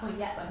at that point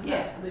yet, but we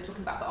were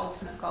talking about the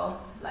ultimate goal,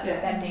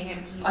 them being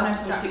able to use. I know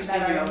some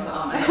 16-year-olds that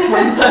aren't at that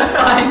point, so it's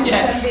fine.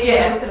 Being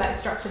able to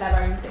structure their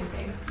own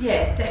thinking.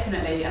 Yeah,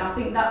 definitely, and I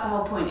think that's the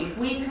whole point. If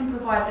we can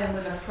provide them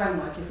with a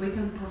framework, if we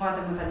can provide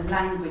them with a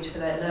language for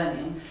their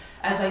learning,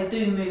 as they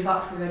do move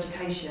up through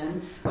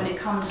education, when it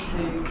comes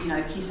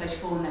to Key Stage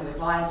 4 and they're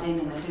revising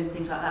and they're doing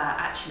things like that,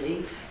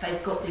 actually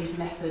they've got these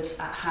methods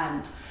at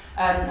hand.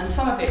 And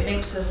some of it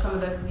links to some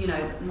of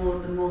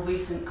the more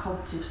recent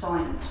cognitive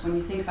science. When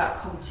you think about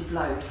cognitive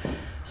load,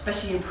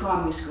 especially in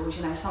primary schools,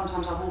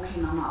 sometimes I walk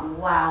in and I'm like,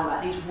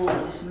 wow, these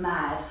walls, it's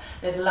mad.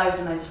 There's loads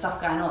and loads of stuff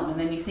going on, and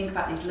then you think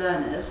about these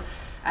learners.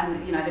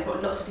 And they've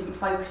got lots of different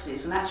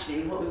focuses, and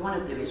actually what we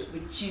want to do is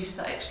reduce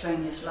that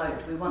extraneous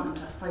load. We want them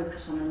to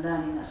focus on the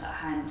learning that's at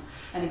hand,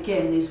 and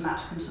again, these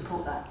maps can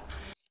support that.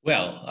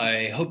 Well,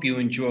 I hope you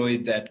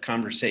enjoyed that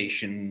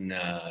conversation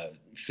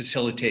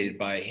facilitated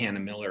by Hannah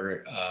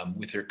Miller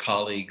with her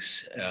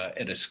colleagues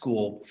at a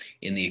school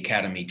in the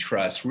Academy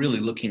Trust, really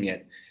looking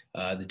at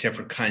the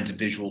different kinds of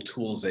visual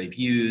tools they've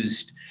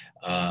used,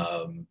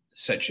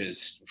 such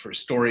as for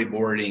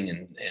storyboarding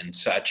and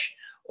such,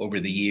 over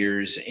the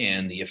years,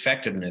 and the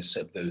effectiveness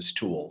of those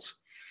tools.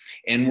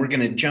 And we're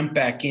going to jump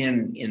back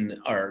in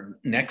our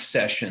next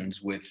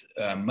sessions with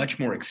much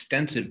more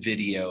extensive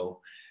video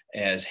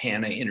as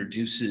Hannah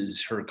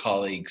introduces her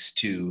colleagues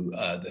to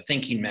the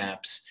thinking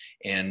maps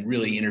and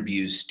really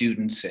interviews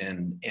students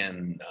and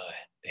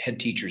head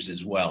teachers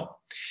as well.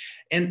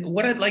 And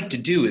what I'd like to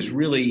do is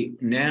really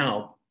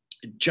now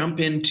jump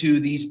into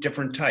these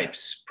different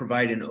types,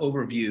 provide an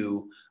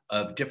overview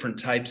of different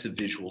types of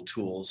visual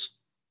tools,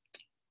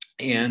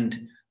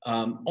 and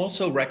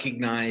also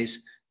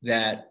recognize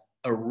that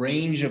a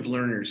range of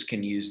learners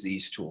can use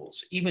these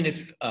tools. Even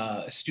if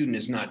a student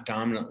is not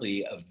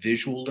dominantly a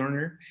visual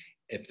learner,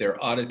 if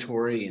they're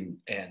auditory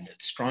and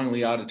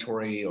strongly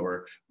auditory,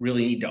 or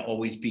really need to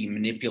always be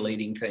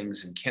manipulating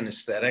things and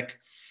kinesthetic,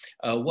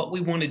 what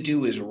we want to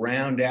do is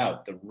round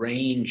out the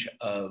range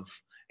of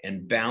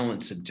and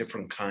balance of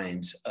different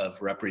kinds of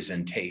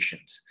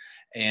representations.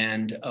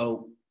 And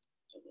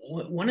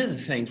one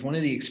of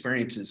the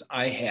experiences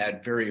I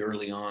had very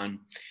early on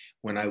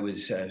when I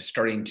was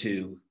starting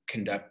to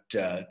conduct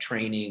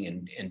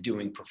training and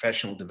doing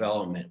professional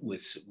development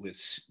with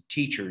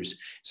teachers.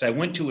 So I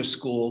went to a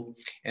school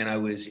and I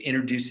was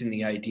introducing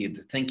the idea of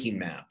the thinking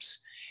maps.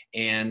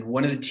 And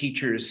one of the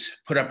teachers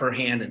put up her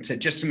hand and said,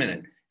 just a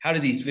minute, how do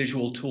these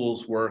visual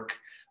tools work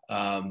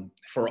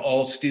for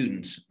all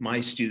students?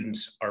 My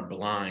students are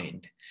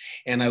blind.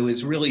 And I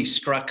was really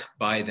struck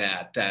by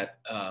that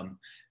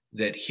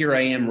here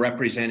I am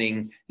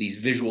representing these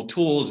visual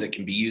tools that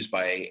can be used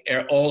by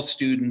all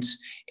students.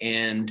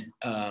 And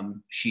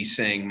she's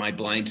saying, my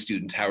blind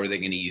students, how are they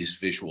going to use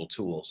visual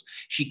tools?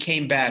 She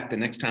came back, the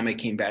next time I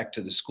came back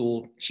to the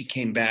school, she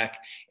came back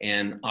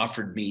and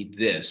offered me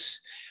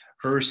this.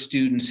 Her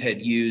students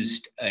had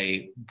used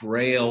a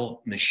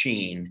Braille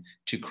machine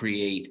to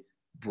create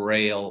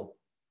Braille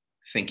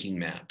thinking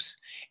maps.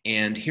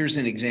 And here's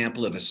an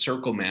example of a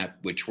circle map,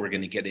 which we're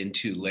going to get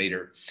into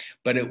later.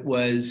 But it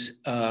was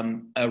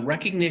a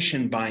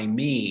recognition by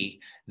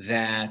me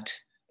that,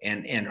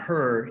 and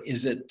her,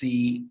 is that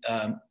the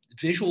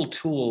visual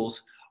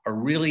tools are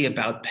really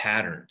about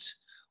patterns,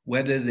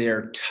 whether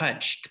they're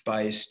touched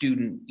by a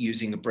student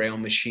using a Braille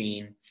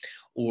machine,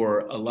 or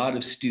a lot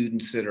of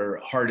students that are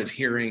hard of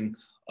hearing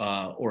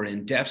or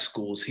in deaf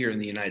schools here in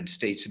the United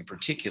States in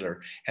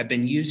particular, have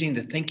been using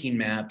the thinking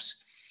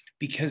maps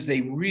because they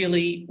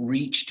really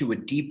reach to a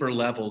deeper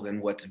level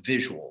than what's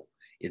visual.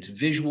 It's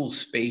visual,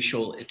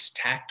 spatial, it's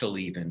tactile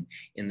even,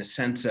 in the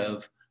sense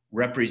of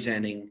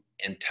representing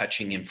and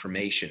touching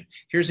information.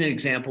 Here's an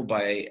example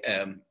by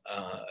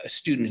a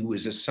student who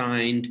was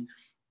assigned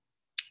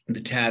the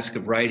task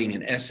of writing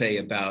an essay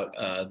about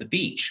the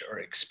beach, or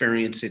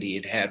experience that he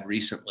had had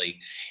recently.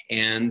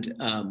 And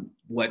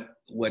what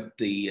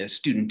the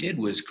student did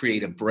was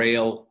create a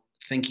Braille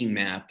thinking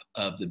map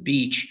of the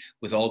beach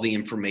with all the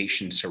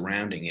information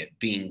surrounding it,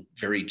 being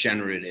very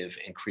generative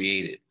and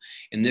creative.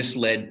 And this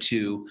led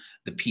to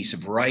the piece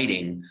of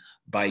writing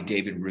by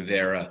David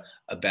Rivera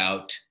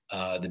about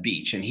the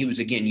beach. And he was,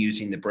 again,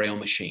 using the Braille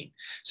machine.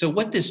 So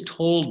what this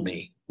told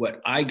me, what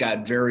I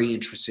got very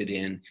interested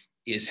in,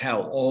 is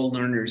how all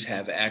learners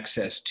have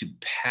access to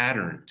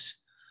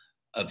patterns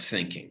of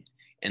thinking.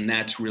 And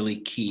that's really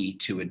key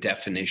to a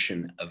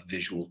definition of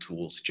visual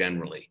tools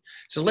generally.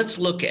 So let's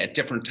look at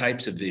different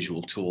types of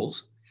visual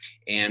tools.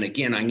 And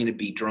again, I'm going to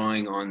be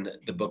drawing on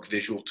the book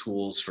Visual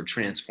Tools for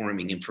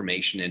Transforming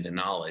Information into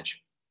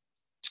Knowledge.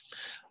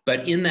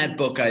 But in that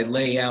book, I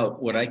lay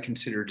out what I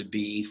consider to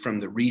be, from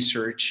the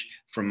research,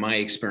 from my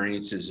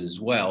experiences as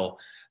well,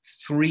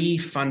 3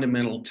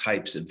 fundamental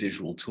types of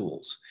visual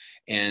tools.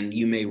 And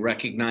you may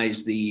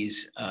recognize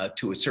these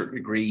to a certain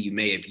degree. You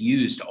may have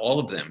used all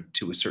of them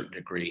to a certain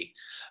degree.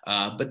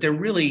 But they're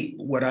really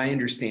what I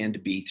understand to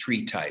be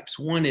 3 types.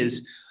 One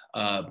is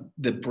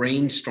the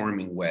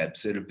brainstorming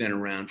webs that have been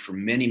around for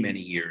many, many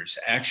years.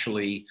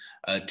 Actually,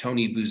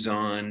 Tony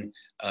Buzan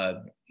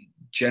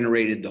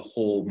generated the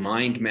whole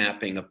mind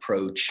mapping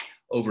approach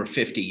over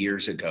 50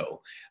 years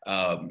ago.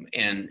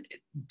 And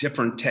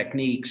different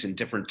techniques and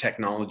different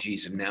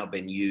technologies have now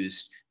been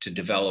used to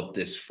develop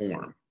this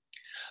form.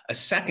 A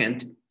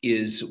second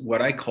is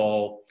what I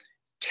call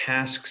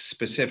task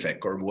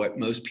specific, or what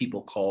most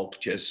people call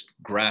just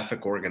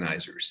graphic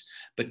organizers.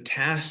 But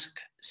task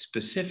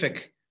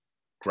specific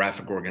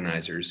graphic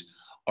organizers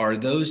are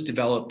those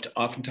developed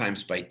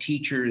oftentimes by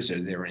teachers,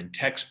 or they're in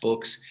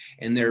textbooks,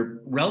 and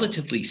they're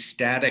relatively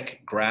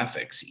static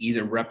graphics,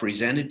 either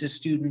represented to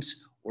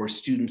students or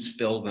students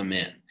fill them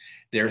in.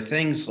 There are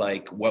things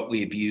like what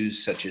we've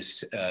used, such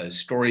as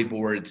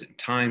storyboards and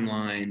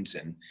timelines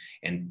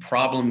and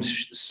problem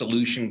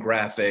solution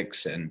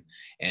graphics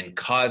and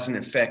cause and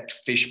effect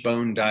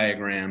fishbone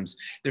diagrams.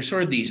 They're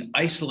sort of these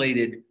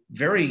isolated,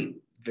 very,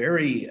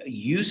 very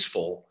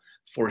useful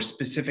for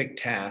specific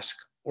task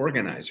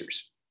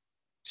organizers.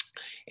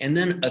 And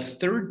then a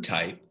third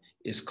type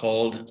is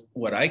called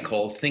what I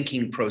call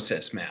thinking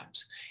process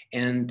maps.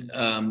 And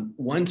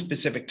one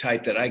specific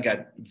type that I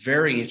got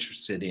very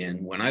interested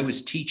in when I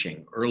was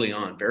teaching early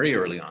on, very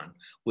early on,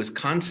 was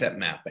concept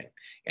mapping.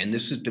 And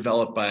this was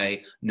developed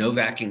by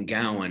Novak and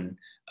Gowan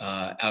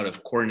out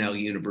of Cornell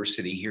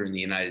University here in the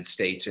United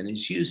States, and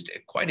is used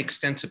quite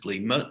extensively,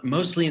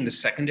 mostly in the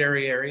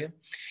secondary area.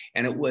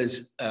 And it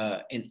was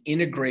an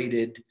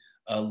integrated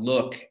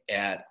look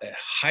at a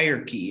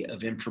hierarchy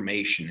of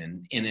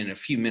information. And in a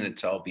few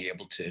minutes, I'll be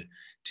able to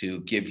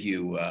give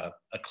you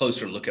a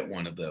closer look at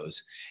one of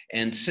those.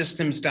 And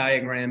systems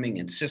diagramming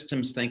and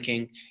systems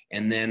thinking.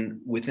 And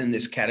then within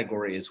this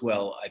category as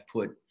well, I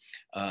put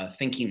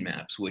thinking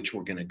maps, which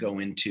we're going to go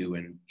into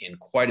in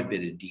quite a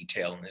bit of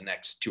detail in the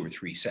next 2 or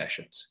 3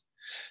 sessions.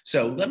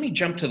 So let me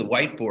jump to the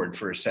whiteboard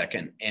for a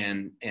second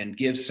and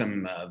give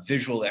some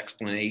visual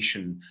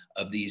explanation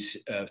of these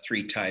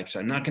 3 types.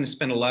 I'm not going to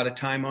spend a lot of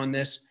time on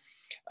this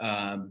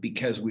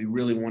because we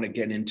really want to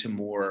get into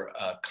more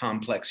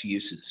complex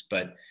uses.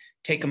 But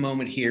take a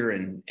moment here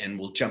and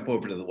we'll jump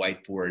over to the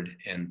whiteboard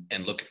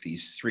and look at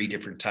these 3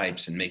 different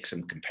types and make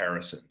some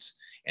comparisons.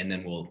 And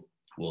then we'll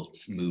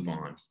move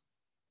on.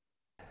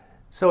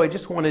 So I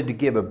just wanted to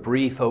give a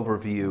brief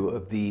overview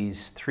of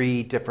these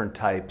 3 different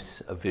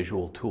types of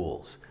visual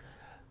tools.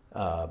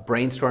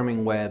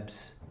 Brainstorming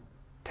webs,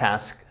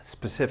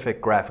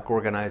 task-specific graphic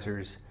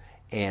organizers,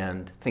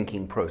 and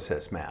thinking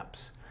process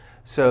maps.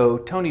 So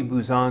Tony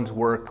Buzan's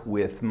work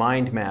with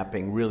mind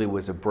mapping really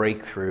was a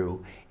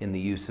breakthrough in the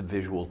use of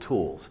visual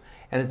tools.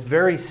 And it's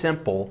very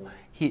simple.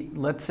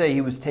 Let's say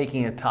he was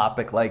taking a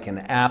topic like an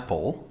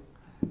apple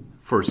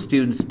for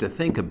students to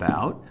think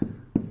about.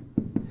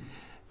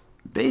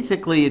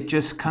 Basically, it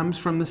just comes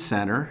from the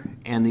center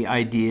and the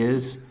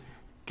ideas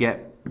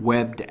get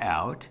webbed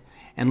out.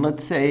 And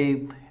let's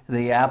say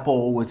the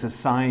apple was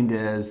assigned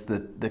as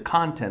the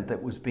content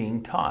that was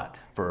being taught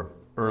for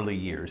early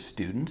years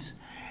students.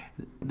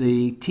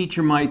 The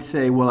teacher might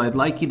say, well, I'd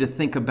like you to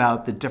think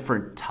about the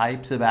different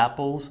types of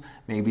apples.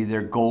 Maybe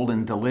they're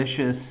Golden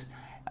Delicious,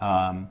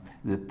 that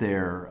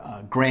they're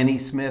Granny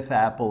Smith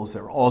apples.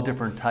 They're all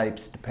different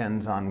types,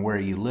 depends on where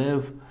you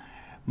live.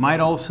 Might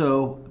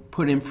also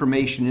put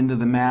information into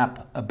the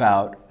map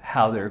about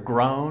how they're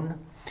grown.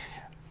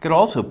 Could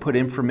also put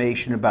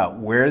information about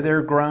where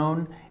they're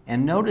grown.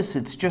 And notice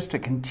it's just a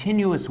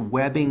continuous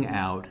webbing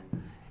out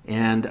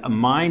and a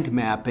mind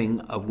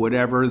mapping of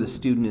whatever the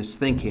student is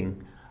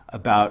thinking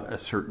about a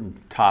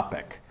certain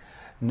topic.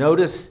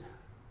 Notice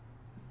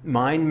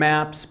mind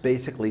maps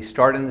basically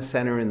start in the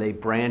center and they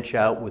branch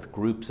out with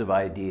groups of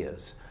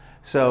ideas.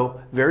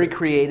 So very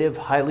creative,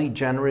 highly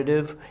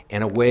generative,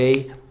 and a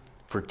way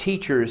for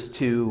teachers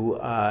to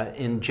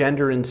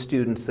engender in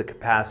students the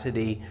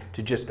capacity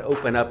to just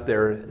open up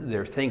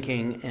their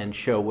thinking and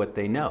show what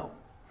they know.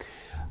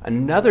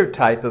 Another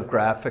type of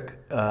graphic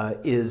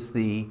is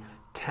the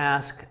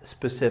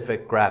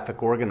task-specific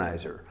graphic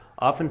organizer.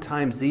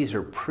 Oftentimes these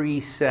are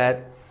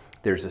preset.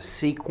 There's a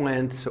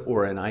sequence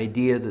or an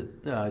idea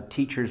that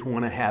teachers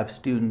want to have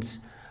students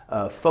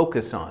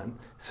focus on.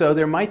 So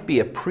there might be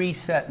a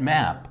preset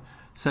map,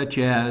 such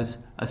as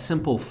a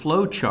simple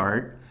flow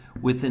chart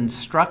with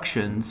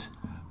instructions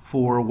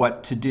for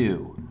what to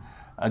do.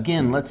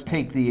 Again, let's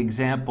take the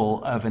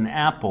example of an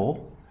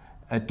apple.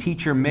 A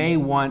teacher may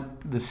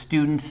want the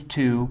students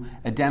to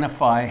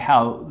identify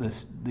how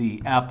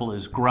the apple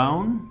is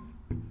grown,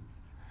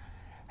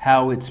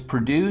 how it's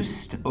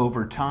produced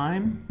over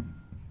time,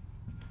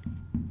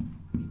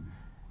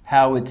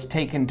 how it's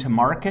taken to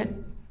market,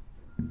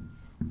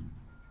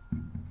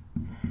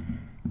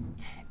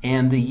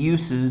 and the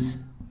uses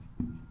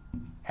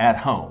at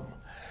home.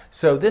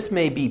 So this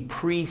may be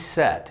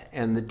preset,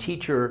 and the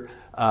teacher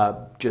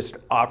just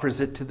offers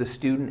it to the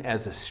student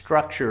as a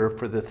structure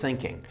for the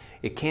thinking.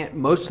 It can't,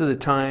 most of the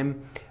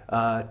time,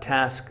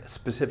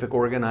 task-specific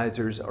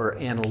organizers are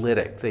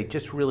analytic. They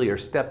just really are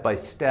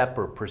step-by-step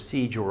or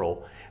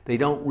procedural. They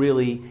don't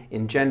really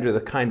engender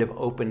the kind of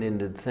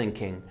open-ended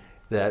thinking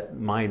that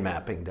mind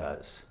mapping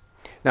does.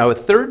 Now, a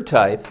third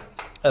type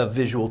of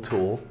visual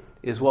tool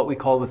is what we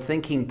call the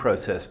thinking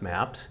process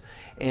maps,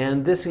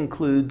 and this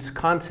includes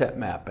concept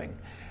mapping.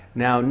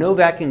 Now,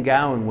 Novak and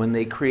Gowan, when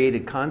they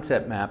created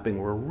concept mapping,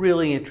 were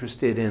really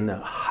interested in the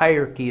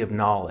hierarchy of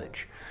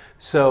knowledge.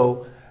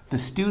 So the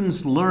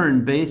students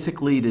learn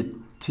basically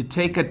to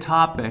take a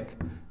topic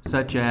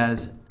such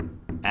as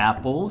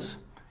apples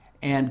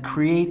and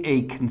create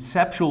a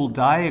conceptual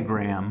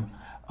diagram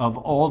of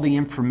all the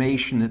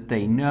information that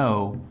they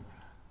know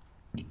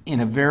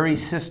in a very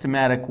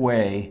systematic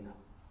way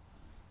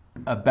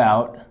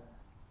about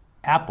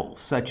apples,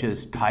 such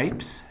as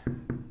types,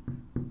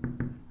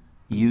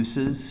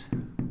 uses,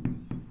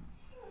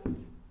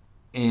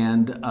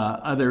 and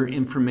other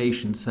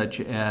information such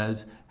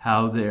as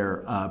how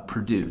they're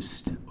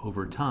produced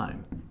over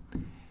time.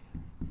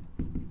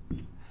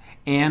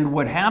 And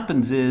what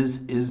happens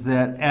is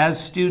that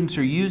as students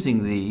are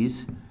using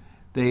these,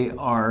 they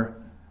are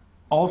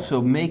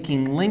also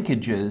making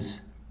linkages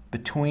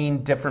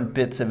between different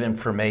bits of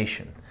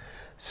information.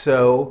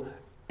 So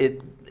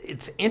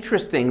it's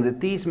interesting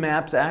that these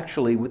maps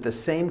actually, with the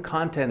same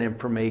content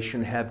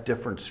information, have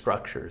different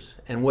structures.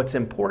 And what's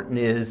important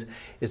is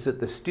that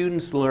the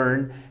students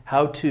learn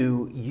how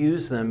to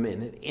use them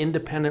in an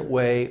independent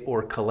way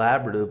or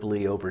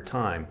collaboratively over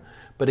time.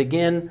 But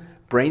again,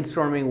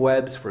 brainstorming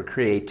webs for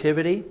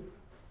creativity,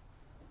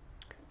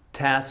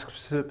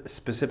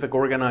 task-specific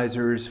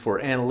organizers for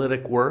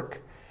analytic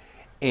work,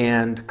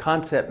 and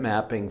concept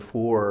mapping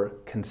for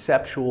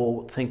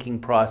conceptual thinking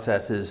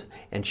processes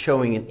and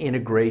showing an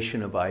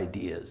integration of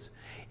ideas.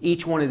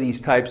 Each one of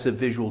these types of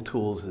visual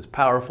tools is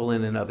powerful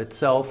in and of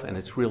itself, and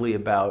it's really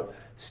about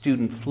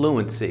student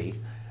fluency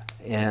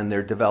and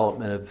their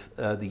development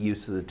of the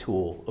use of the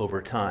tool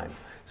over time.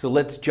 So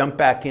let's jump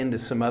back into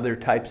some other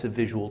types of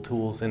visual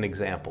tools and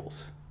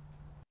examples.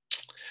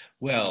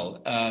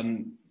 Well,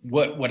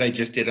 what I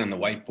just did on the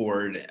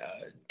whiteboard,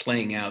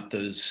 playing out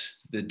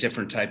the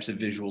different types of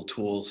visual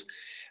tools,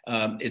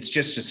 it's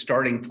just a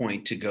starting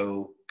point to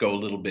go go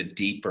a little bit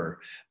deeper,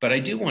 but I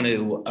do want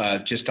to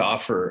just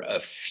offer a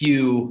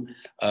few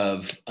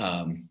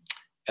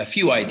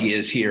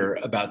ideas here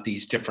about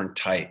these different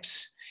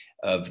types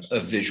of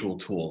visual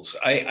tools.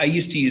 I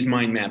used to use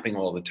mind mapping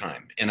all the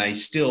time, and I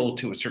still,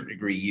 to a certain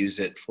degree, use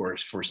it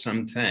for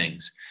some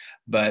things.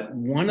 But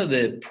one of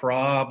the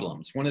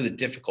problems, one of the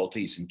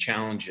difficulties and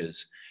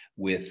challenges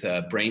with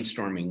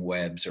brainstorming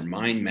webs or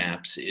mind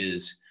maps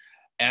is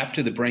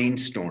after the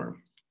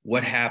brainstorm,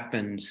 what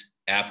happens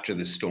after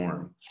the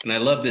storm? And I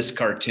love this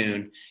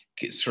cartoon.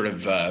 It sort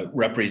of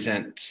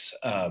represents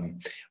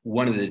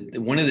one of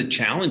the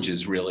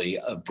challenges really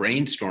of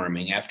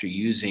brainstorming after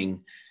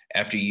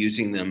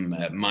using them,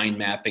 mind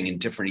mapping and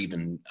different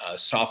even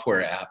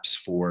software apps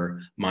for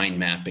mind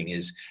mapping,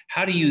 is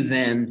how do you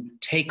then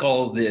take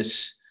all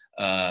this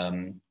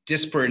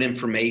disparate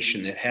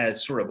information that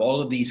has sort of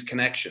all of these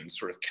connections,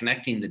 sort of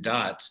connecting the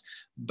dots,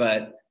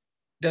 but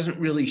doesn't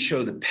really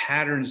show the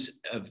patterns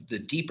of the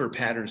deeper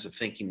patterns of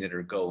thinking that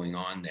are going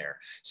on there.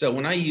 So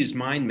when I used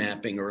mind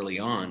mapping early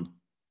on,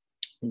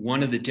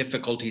 one of the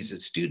difficulties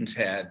that students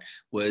had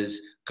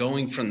was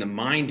going from the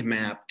mind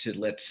map to,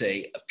 let's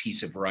say, a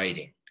piece of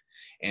writing.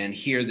 And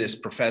here this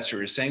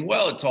professor is saying,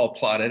 well, it's all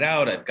plotted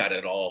out. I've got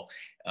it all,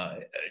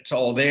 it's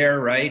all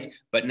there, right?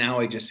 But now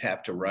I just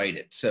have to write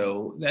it.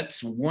 So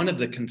that's one of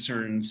the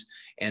concerns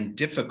and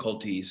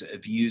difficulties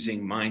of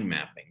using mind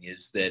mapping,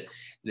 is that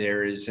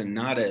there is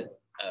not a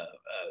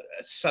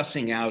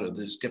sussing out of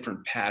those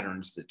different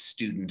patterns that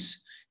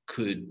students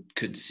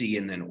could see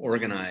and then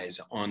organize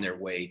on their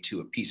way to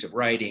a piece of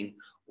writing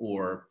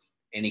or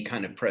any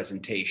kind of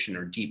presentation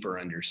or deeper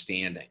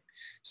understanding.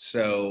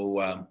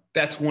 So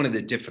that's one of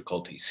the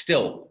difficulties.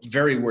 Still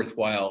very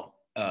worthwhile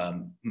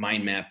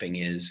mind mapping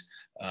is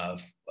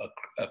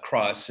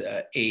across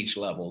age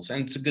levels.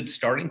 And it's a good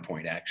starting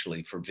point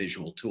actually for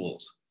visual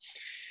tools.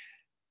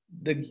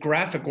 The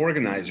graphic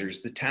organizers,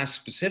 the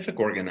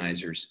task-specific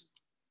organizers,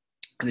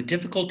 the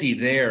difficulty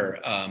there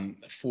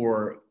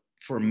for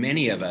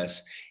many of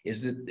us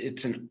is that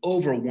it's an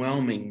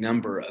overwhelming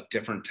number of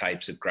different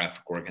types of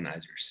graphic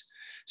organizers.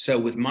 So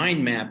with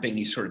mind mapping,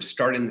 you sort of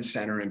start in the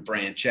center and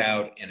branch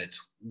out, and it's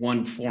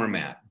one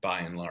format by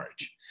and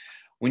large.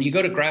 When you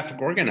go to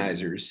graphic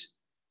organizers,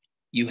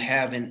 you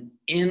have an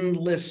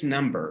endless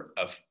number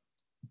of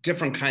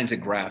different kinds of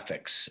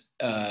graphics.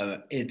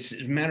 It's,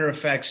 as a matter of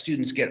fact,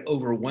 students get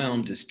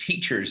overwhelmed, as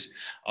teachers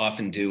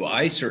often do.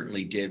 I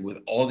certainly did, with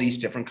all these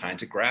different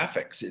kinds of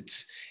graphics.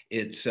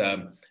 It's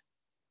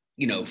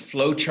you know,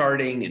 flow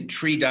charting and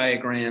tree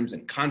diagrams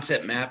and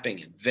concept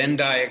mapping and Venn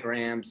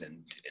diagrams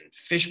and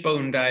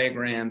fishbone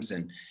diagrams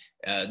and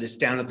this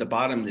down at the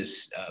bottom,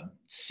 this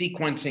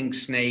sequencing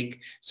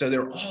snake. So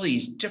there are all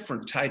these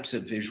different types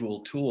of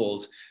visual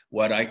tools,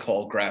 what I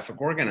call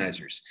graphic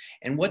organizers.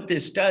 And what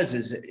this does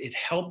is it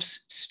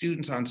helps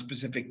students on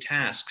specific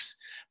tasks,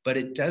 but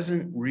it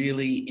doesn't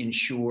really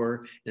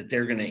ensure that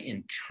they're going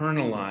to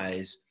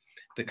internalize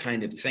the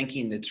kind of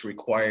thinking that's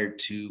required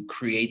to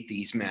create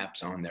these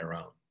maps on their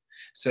own.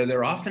 So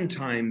they're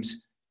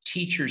oftentimes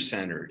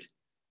teacher-centered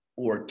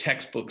or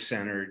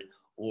textbook-centered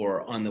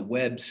or on the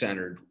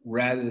web-centered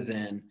rather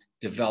than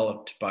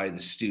developed by the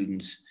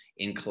students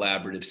in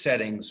collaborative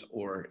settings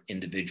or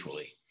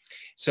individually.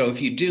 So if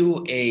you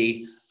do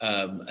a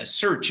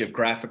search of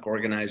graphic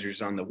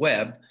organizers on the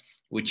web,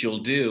 which you'll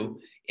do,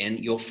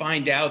 and you'll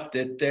find out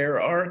that there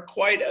are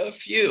quite a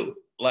few,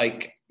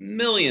 like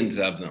millions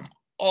of them,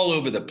 all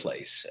over the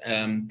place.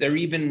 They're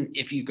even,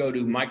 if you go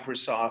to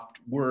Microsoft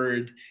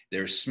Word,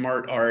 there's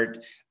SmartArt,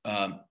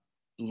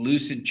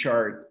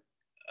 Lucidchart,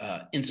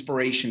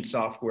 Inspiration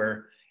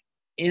software,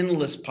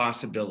 endless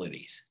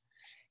possibilities.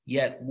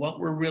 Yet what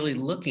we're really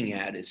looking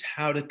at is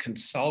how to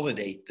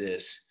consolidate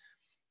this,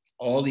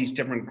 all these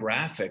different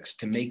graphics,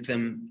 to make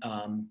them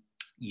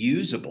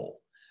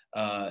usable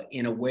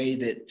in a way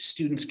that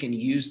students can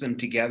use them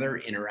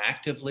together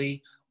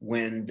interactively.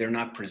 When they're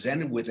not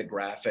presented with a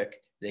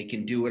graphic, they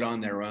can do it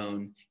on their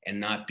own and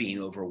not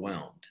being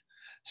overwhelmed.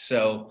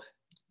 So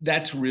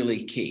that's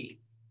really key.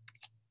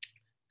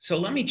 So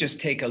let me just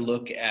take a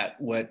look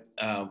at what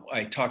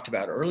I talked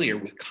about earlier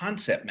with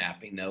concept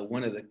mapping, though.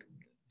 One of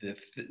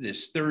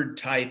this third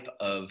type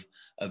of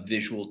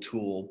visual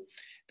tool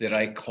that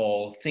I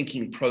call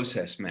thinking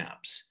process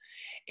maps.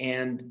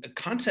 And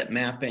concept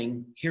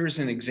mapping, here's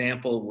an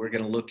example we're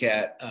going to look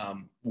at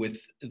with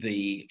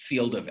the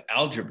field of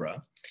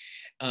algebra.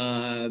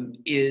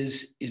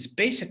 Is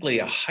basically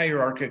a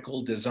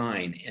hierarchical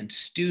design, and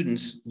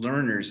students,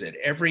 learners at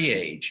every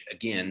age,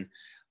 again,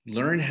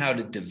 learn how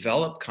to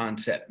develop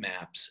concept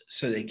maps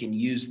so they can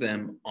use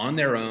them on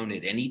their own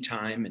at any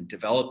time and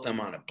develop them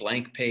on a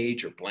blank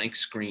page or blank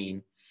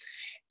screen.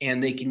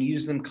 And they can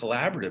use them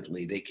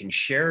collaboratively. They can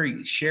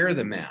share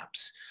the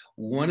maps.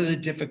 One of the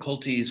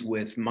difficulties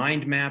with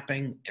mind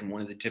mapping and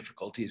one of the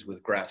difficulties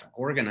with graphic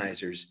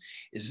organizers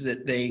is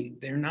that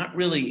they're not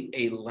really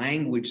a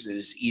language that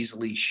is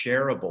easily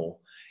shareable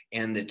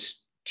and that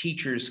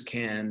teachers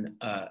can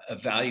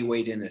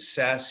evaluate and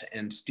assess,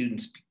 and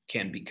students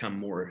can become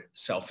more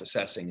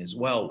self-assessing as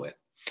well with.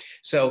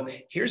 So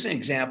here's an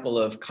example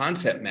of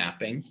concept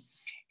mapping.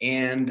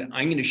 And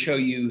I'm going to show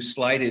you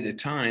slide at a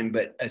time,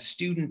 but a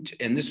student,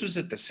 and this was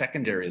at the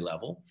secondary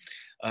level,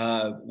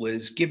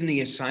 was given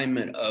the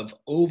assignment of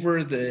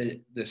over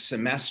the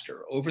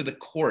semester, over the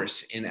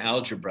course in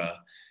algebra,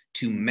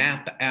 to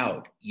map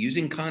out,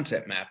 using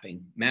concept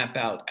mapping, map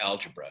out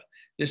algebra.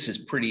 This is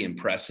pretty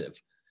impressive.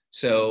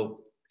 So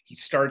he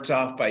starts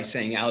off by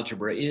saying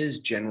algebra is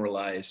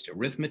generalized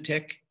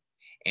arithmetic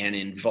and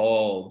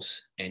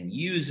involves and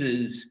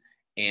uses,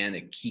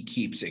 and he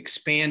keeps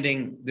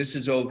expanding. This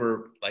is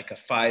over like a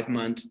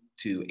 5-month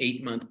to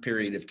 8-month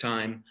period of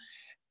time,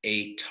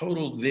 a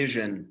total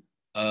vision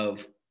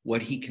of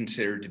what he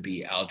considered to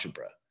be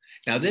algebra.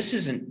 Now, this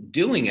isn't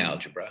doing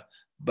algebra,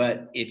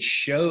 but it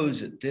shows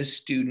that this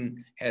student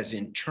has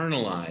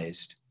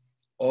internalized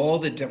all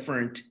the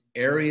different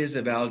areas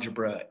of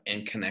algebra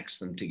and connects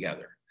them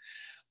together.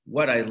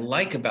 What I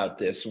like about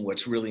this and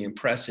what's really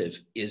impressive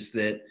is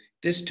that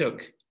this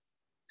took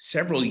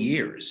several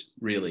years,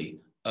 really,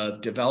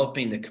 of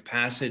developing the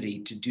capacity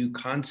to do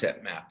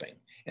concept mapping.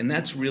 And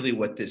that's really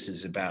what this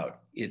is about.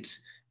 It's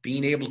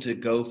being able to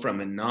go from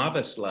a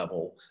novice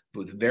level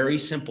with very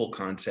simple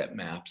concept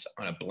maps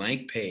on a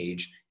blank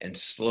page and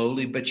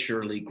slowly but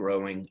surely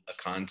growing a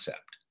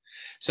concept.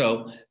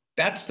 So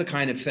that's the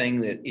kind of thing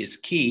that is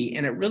key.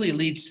 And it really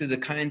leads to the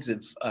kinds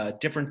of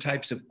different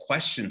types of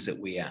questions that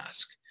we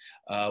ask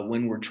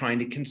when we're trying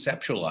to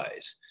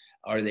conceptualize.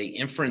 Are they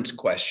inference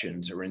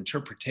questions or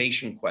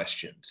interpretation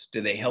questions?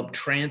 Do they help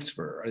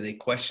transfer? Are they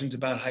questions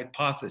about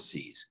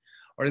hypotheses?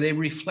 Are they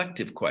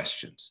reflective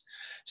questions?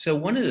 So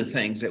one of the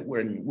things that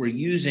when we're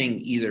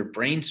using either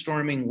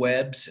brainstorming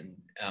webs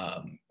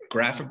and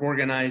graphic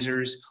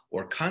organizers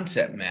or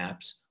concept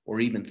maps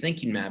or even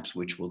thinking maps,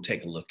 which we'll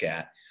take a look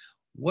at,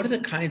 what are the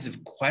kinds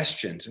of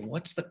questions and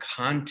what's the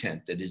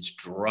content that is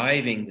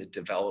driving the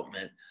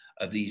development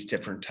of these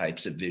different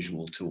types of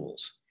visual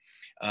tools?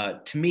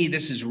 To me,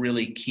 this is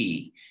really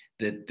key,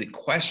 that the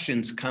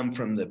questions come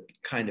from the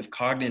kind of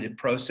cognitive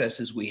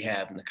processes we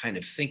have and the kind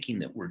of thinking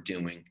that we're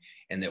doing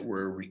and that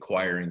we're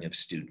requiring of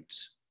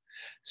students.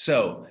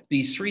 So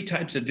these 3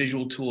 types of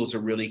visual tools are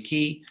really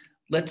key.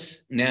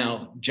 Let's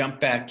now jump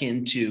back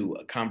into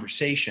a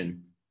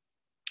conversation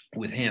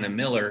with Hannah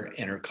Miller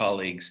and her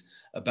colleagues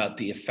about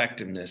the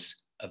effectiveness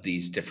of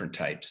these different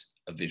types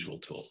of visual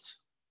tools.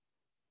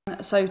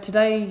 So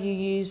today you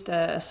used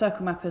a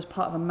circle map as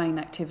part of a main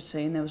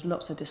activity, and there was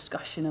lots of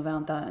discussion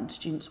around that and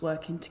students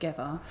working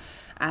together.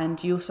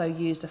 And you also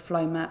used a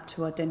flow map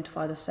to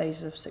identify the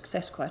stages of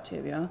success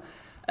criteria.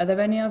 Are there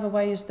any other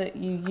ways that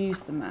you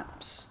use the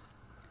maps?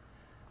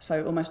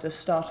 So almost as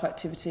starter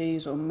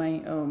activities or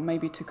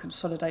maybe to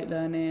consolidate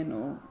learning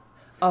or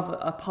other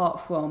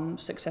apart from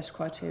success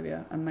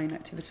criteria and main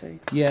activity?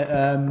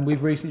 Yeah,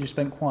 we've recently just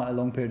spent quite a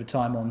long period of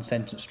time on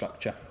sentence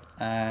structure.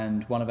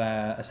 And one of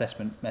our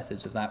assessment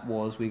methods of that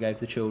was we gave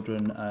the children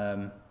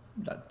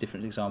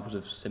different examples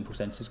of simple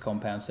sentences,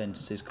 compound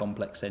sentences,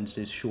 complex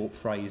sentences, short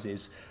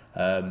phrases,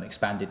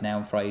 expanded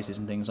noun phrases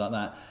and things like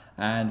that.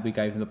 And we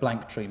gave them a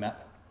blank tree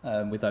map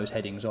with those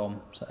headings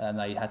on, and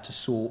they had to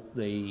sort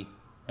the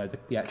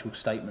actual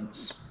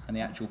statements and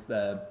the actual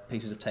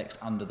pieces of text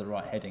under the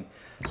right heading.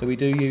 So we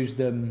do use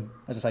them,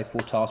 as I say, for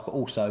tasks, but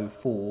also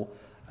for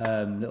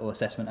little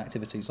assessment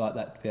activities like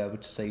that to be able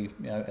to see,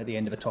 at the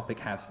end of a topic,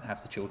 have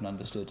the children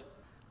understood.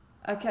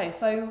 Okay,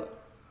 so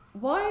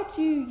why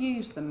do you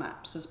use the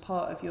maps as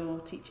part of your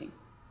teaching?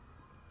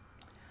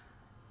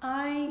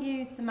 I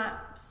use the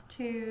maps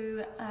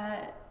to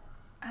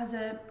as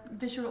a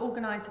visual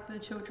organiser for the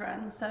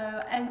children. So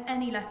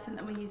any lesson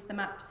that we use the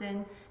maps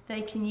in,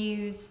 they can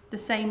use the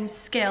same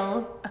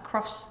skill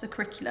across the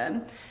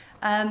curriculum.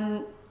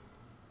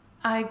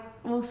 I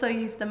also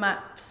use the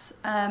maps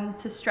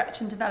to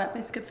stretch and develop.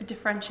 It's good for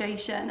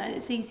differentiation, and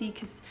it's easy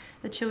because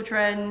the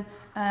children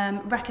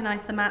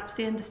recognise the maps,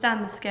 they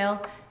understand the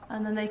skill,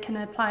 and then they can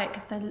apply it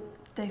because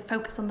they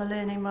focus on the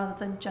learning rather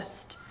than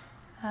just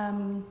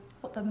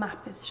what the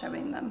map is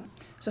showing them.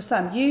 So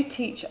Sam, you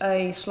teach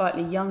a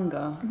slightly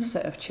younger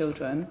set of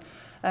children.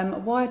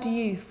 Why do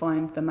you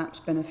find the maps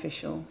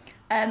beneficial?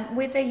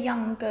 With a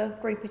younger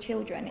group of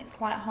children, it's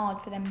quite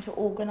hard for them to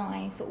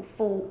organise sort of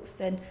thoughts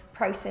and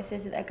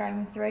processes that they're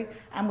going through,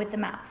 and with the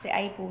maps it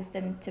enables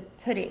them to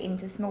put it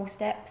into small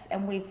steps,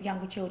 and with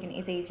younger children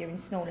it's easier in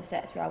smaller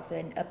steps rather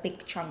than a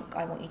big chunk,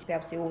 I want you to be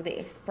able to do all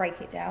this,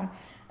 break it down.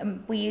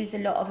 We use a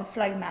lot of a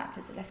flow map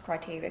for success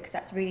criteria because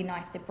that's really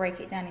nice to break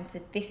it down into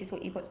this is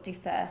what you've got to do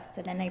first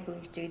and then enable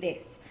you to do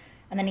this.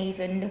 And then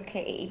even look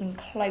at it even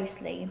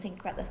closely and think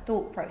about the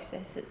thought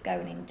process that's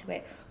going into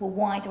it. Well,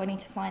 why do I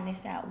need to find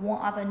this out?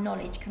 What other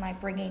knowledge can I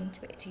bring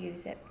into it to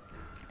use it?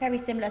 Very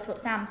similar to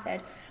what Sam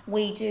said,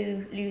 we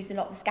do use a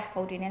lot of the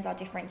scaffolding as our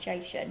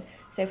differentiation.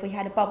 So if we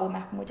had a bubble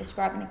map and we're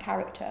describing a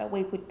character,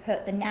 we would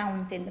put the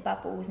nouns in the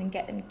bubbles and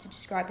get them to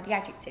describe the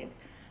adjectives.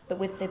 But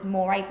with the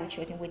more able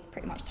children, we'd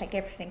pretty much take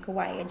everything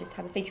away and just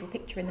have a visual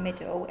picture in the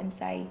middle and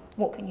say,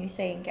 what can you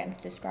see, and get them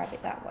to describe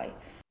it that way.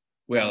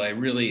 Well, I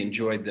really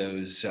enjoyed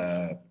those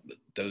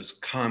those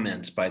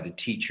comments by the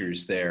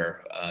teachers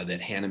there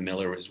that Hannah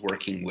Miller was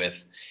working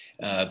with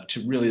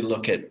to really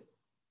look at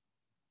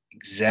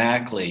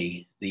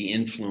exactly the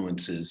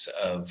influences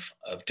of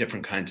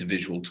different kinds of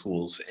visual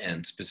tools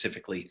and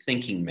specifically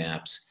thinking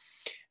maps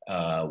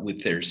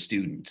with their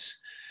students.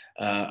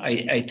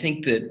 I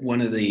think that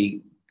one of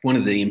the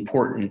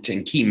important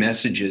and key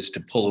messages to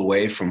pull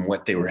away from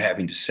what they were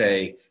having to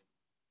say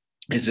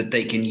is that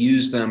they can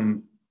use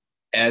them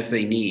as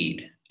they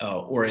need,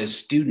 or as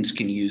students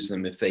can use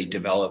them if they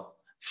develop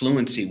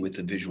fluency with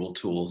the visual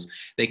tools.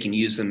 They can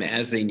use them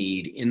as they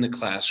need in the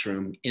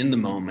classroom, in the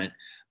moment,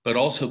 but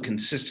also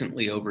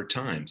consistently over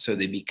time. So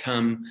they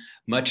become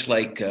much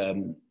like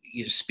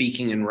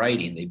speaking and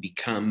writing. They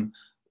become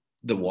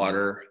the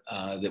water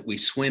that we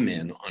swim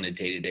in on a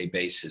day-to-day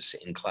basis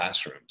in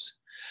classrooms.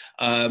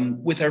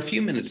 With our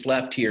few minutes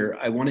left here,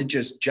 I want to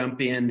just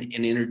jump in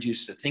and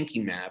introduce the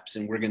thinking maps,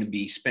 and we're going to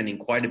be spending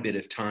quite a bit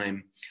of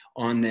time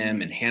on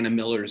them, and Hannah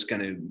Miller is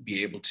going to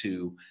be able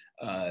to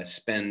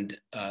spend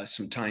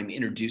some time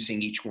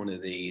introducing each one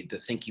of the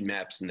thinking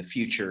maps in the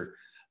future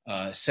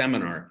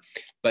seminar.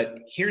 But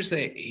here's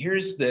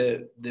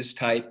this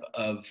type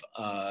of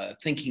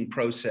thinking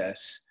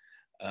process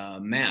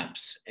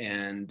maps,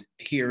 and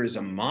here is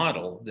a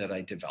model that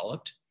I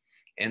developed,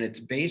 and it's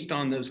based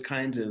on those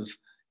kinds of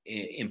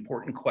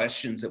important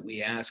questions that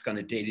we ask on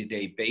a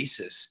day-to-day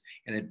basis,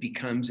 and it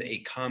becomes a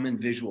common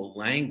visual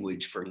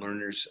language for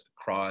learners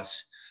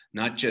across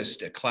not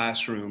just a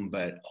classroom,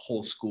 but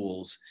whole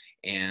schools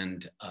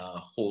and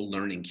whole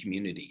learning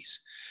communities.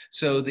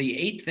 So the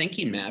 8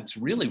 thinking maps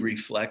really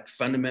reflect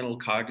fundamental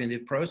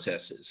cognitive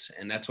processes,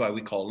 and that's why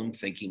we call them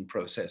thinking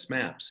process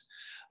maps.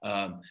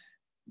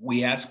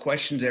 We ask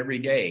questions every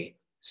day,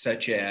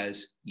 such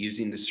as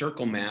using the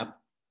circle map,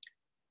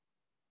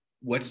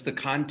 what's the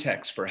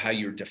context for how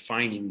you're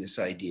defining this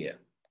idea?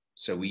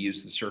 So we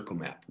use the circle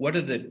map. What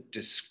are the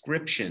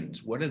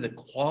descriptions? What are the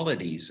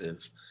qualities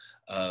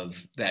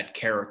of that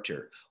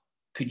character?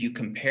 Could you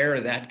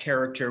compare that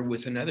character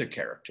with another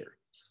character?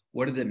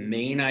 What are the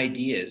main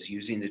ideas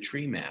using the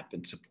tree map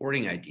and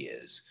supporting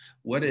ideas?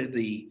 What are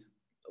the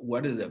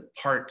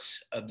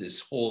parts of this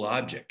whole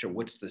object, or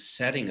what's the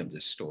setting of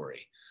the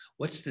story?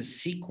 What's the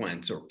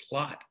sequence or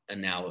plot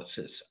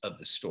analysis of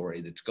the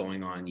story that's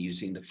going on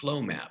using the flow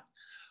map?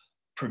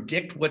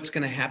 Predict what's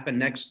going to happen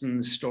next in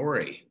the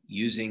story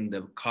using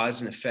the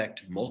cause and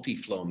effect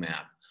multi-flow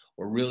map,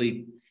 or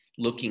really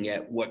looking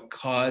at what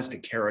caused a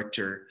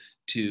character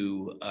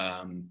to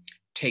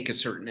take a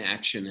certain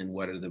action and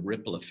what are the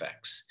ripple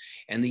effects.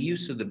 And the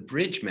use of the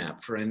bridge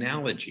map for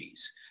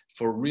analogies,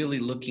 for really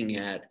looking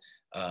at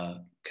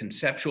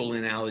conceptual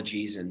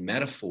analogies and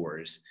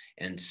metaphors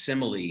and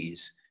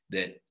similes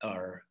that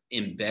are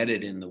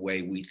embedded in the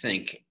way we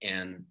think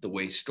and the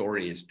way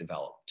story is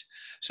developed.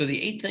 So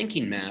the 8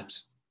 thinking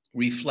maps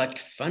reflect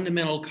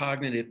fundamental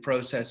cognitive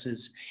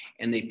processes,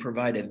 and they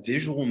provide a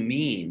visual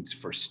means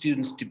for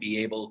students to be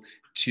able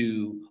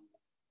to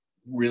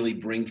really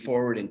bring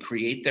forward and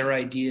create their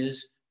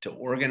ideas, to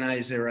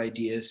organize their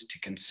ideas, to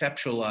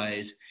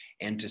conceptualize,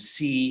 and to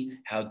see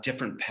how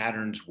different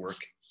patterns work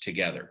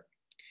together.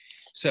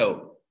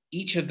 So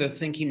each of the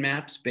thinking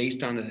maps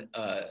based on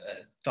a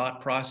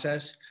thought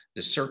process: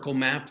 the circle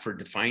map for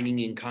defining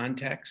in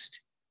context,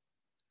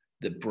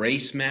 the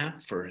brace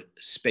map for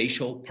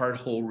spatial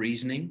part-whole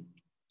reasoning,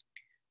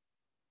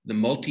 the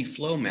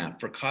multi-flow map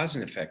for cause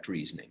and effect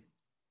reasoning,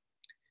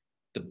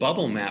 the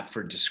bubble map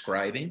for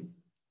describing,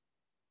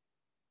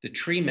 the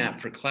tree map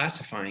for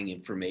classifying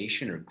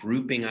information or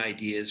grouping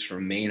ideas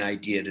from main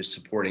idea to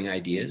supporting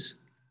ideas,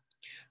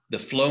 the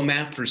flow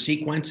map for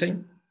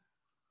sequencing,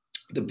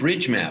 the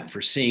bridge map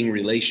for seeing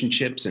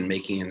relationships and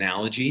making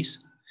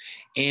analogies,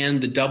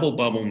 and the double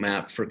bubble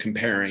map for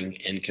comparing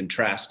and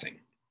contrasting.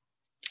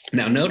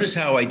 Now, notice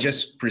how I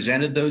just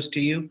presented those to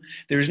you.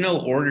 There's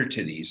no order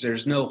to these.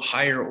 There's no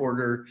higher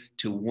order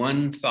to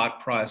one thought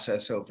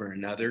process over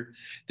another.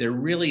 They're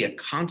really a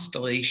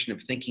constellation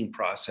of thinking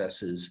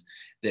processes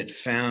that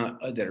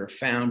are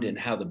found in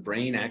how the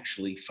brain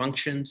actually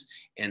functions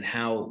and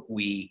how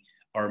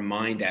our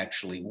mind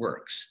actually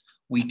works.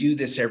 We do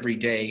this every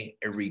day,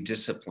 every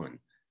discipline.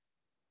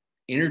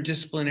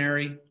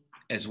 Interdisciplinary,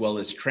 as well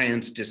as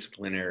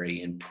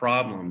transdisciplinary, in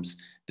problems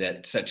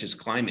such as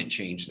climate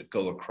change that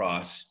go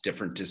across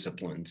different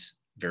disciplines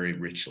very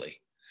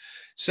richly.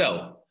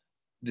 So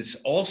this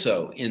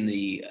also in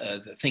the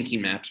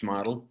thinking maps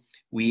model,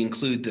 we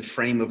include the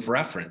frame of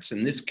reference,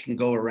 and this can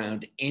go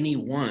around any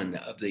one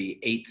of the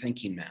 8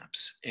 thinking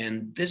maps.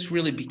 And this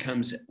really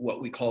becomes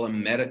what we call a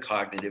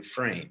metacognitive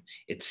frame.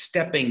 It's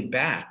stepping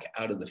back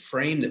out of the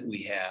frame that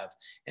we have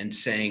and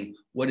saying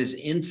what is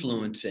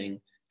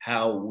influencing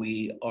how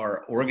we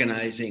are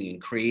organizing and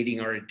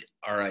creating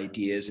our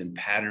ideas and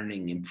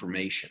patterning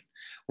information.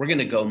 We're going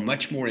to go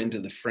much more into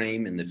the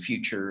frame in the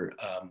future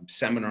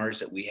seminars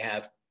that we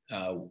have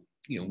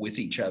with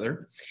each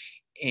other.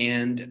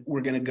 And we're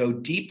going to go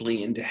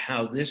deeply into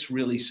how this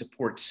really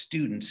supports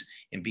students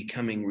in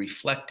becoming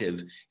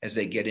reflective as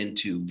they get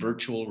into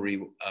virtual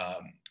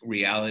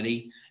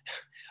reality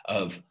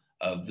of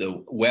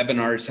the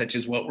webinars such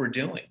as what we're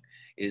doing,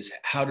 is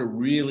how to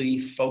really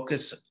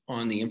focus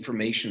on the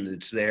information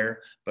that's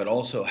there, but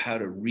also how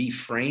to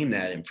reframe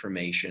that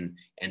information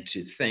and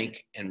to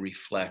think and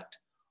reflect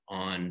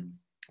on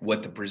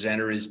what the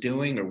presenter is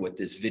doing, or what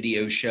this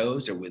video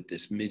shows, or what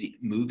this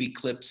movie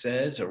clip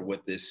says, or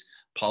what this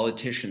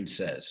politician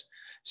says.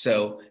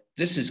 So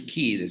this is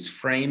key, this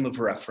frame of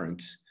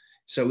reference.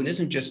 So it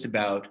isn't just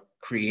about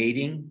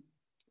creating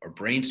or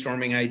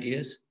brainstorming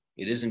ideas.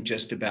 It isn't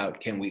just about,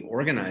 can we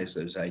organize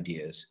those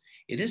ideas?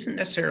 It isn't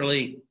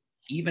necessarily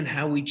even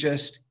how we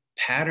just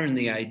pattern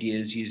the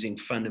ideas using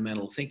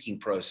fundamental thinking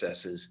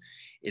processes.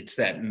 It's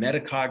that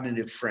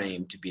metacognitive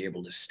frame to be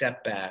able to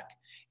step back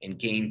and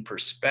gain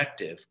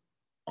perspective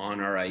on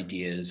our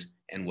ideas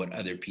and what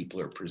other people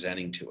are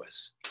presenting to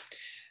us.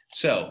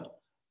 So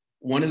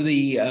one of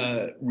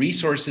the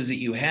resources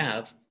that you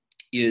have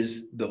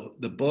is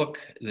the book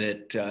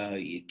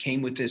that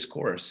came with this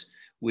course,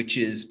 which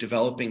is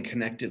Developing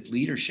Connective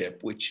Leadership,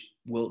 which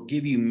will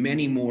give you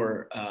many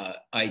more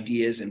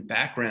ideas and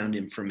background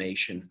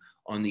information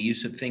on the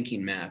use of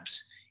thinking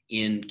maps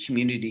in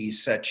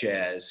communities such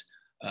as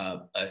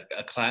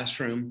a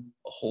classroom,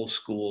 a whole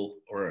school,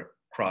 or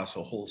across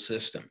a whole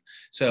system.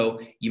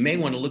 So you may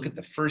want to look at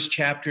the first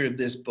chapter of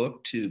this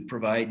book to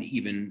provide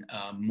even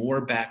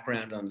more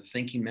background on the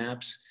thinking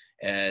maps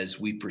as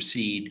we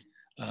proceed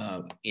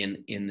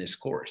in this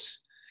course.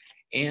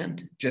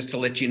 And just to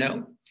let you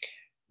know,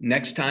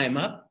 next time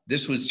up,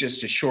 this was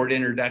just a short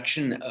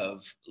introduction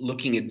of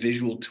looking at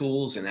visual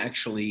tools and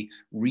actually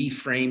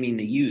reframing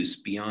the use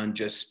beyond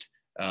just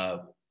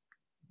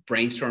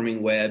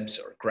brainstorming webs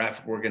or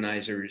graphic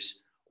organizers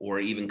or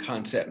even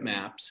concept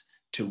maps,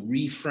 to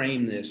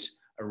reframe this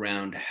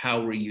around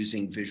how we're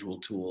using visual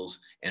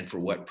tools and for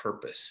what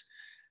purpose.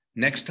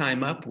 Next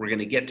time up, we're going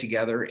to get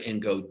together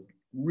and go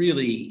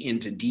really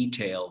into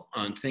detail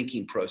on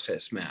thinking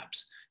process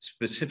maps,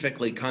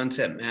 specifically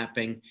concept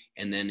mapping,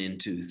 and then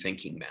into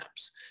thinking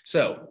maps.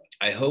 So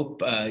I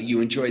hope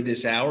you enjoyed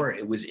this hour.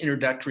 It was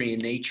introductory in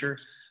nature,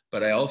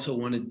 but I also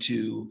wanted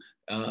to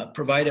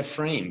provide a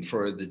frame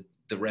for the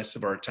rest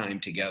of our time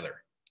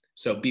together.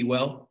 So be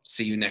well,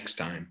 see you next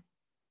time.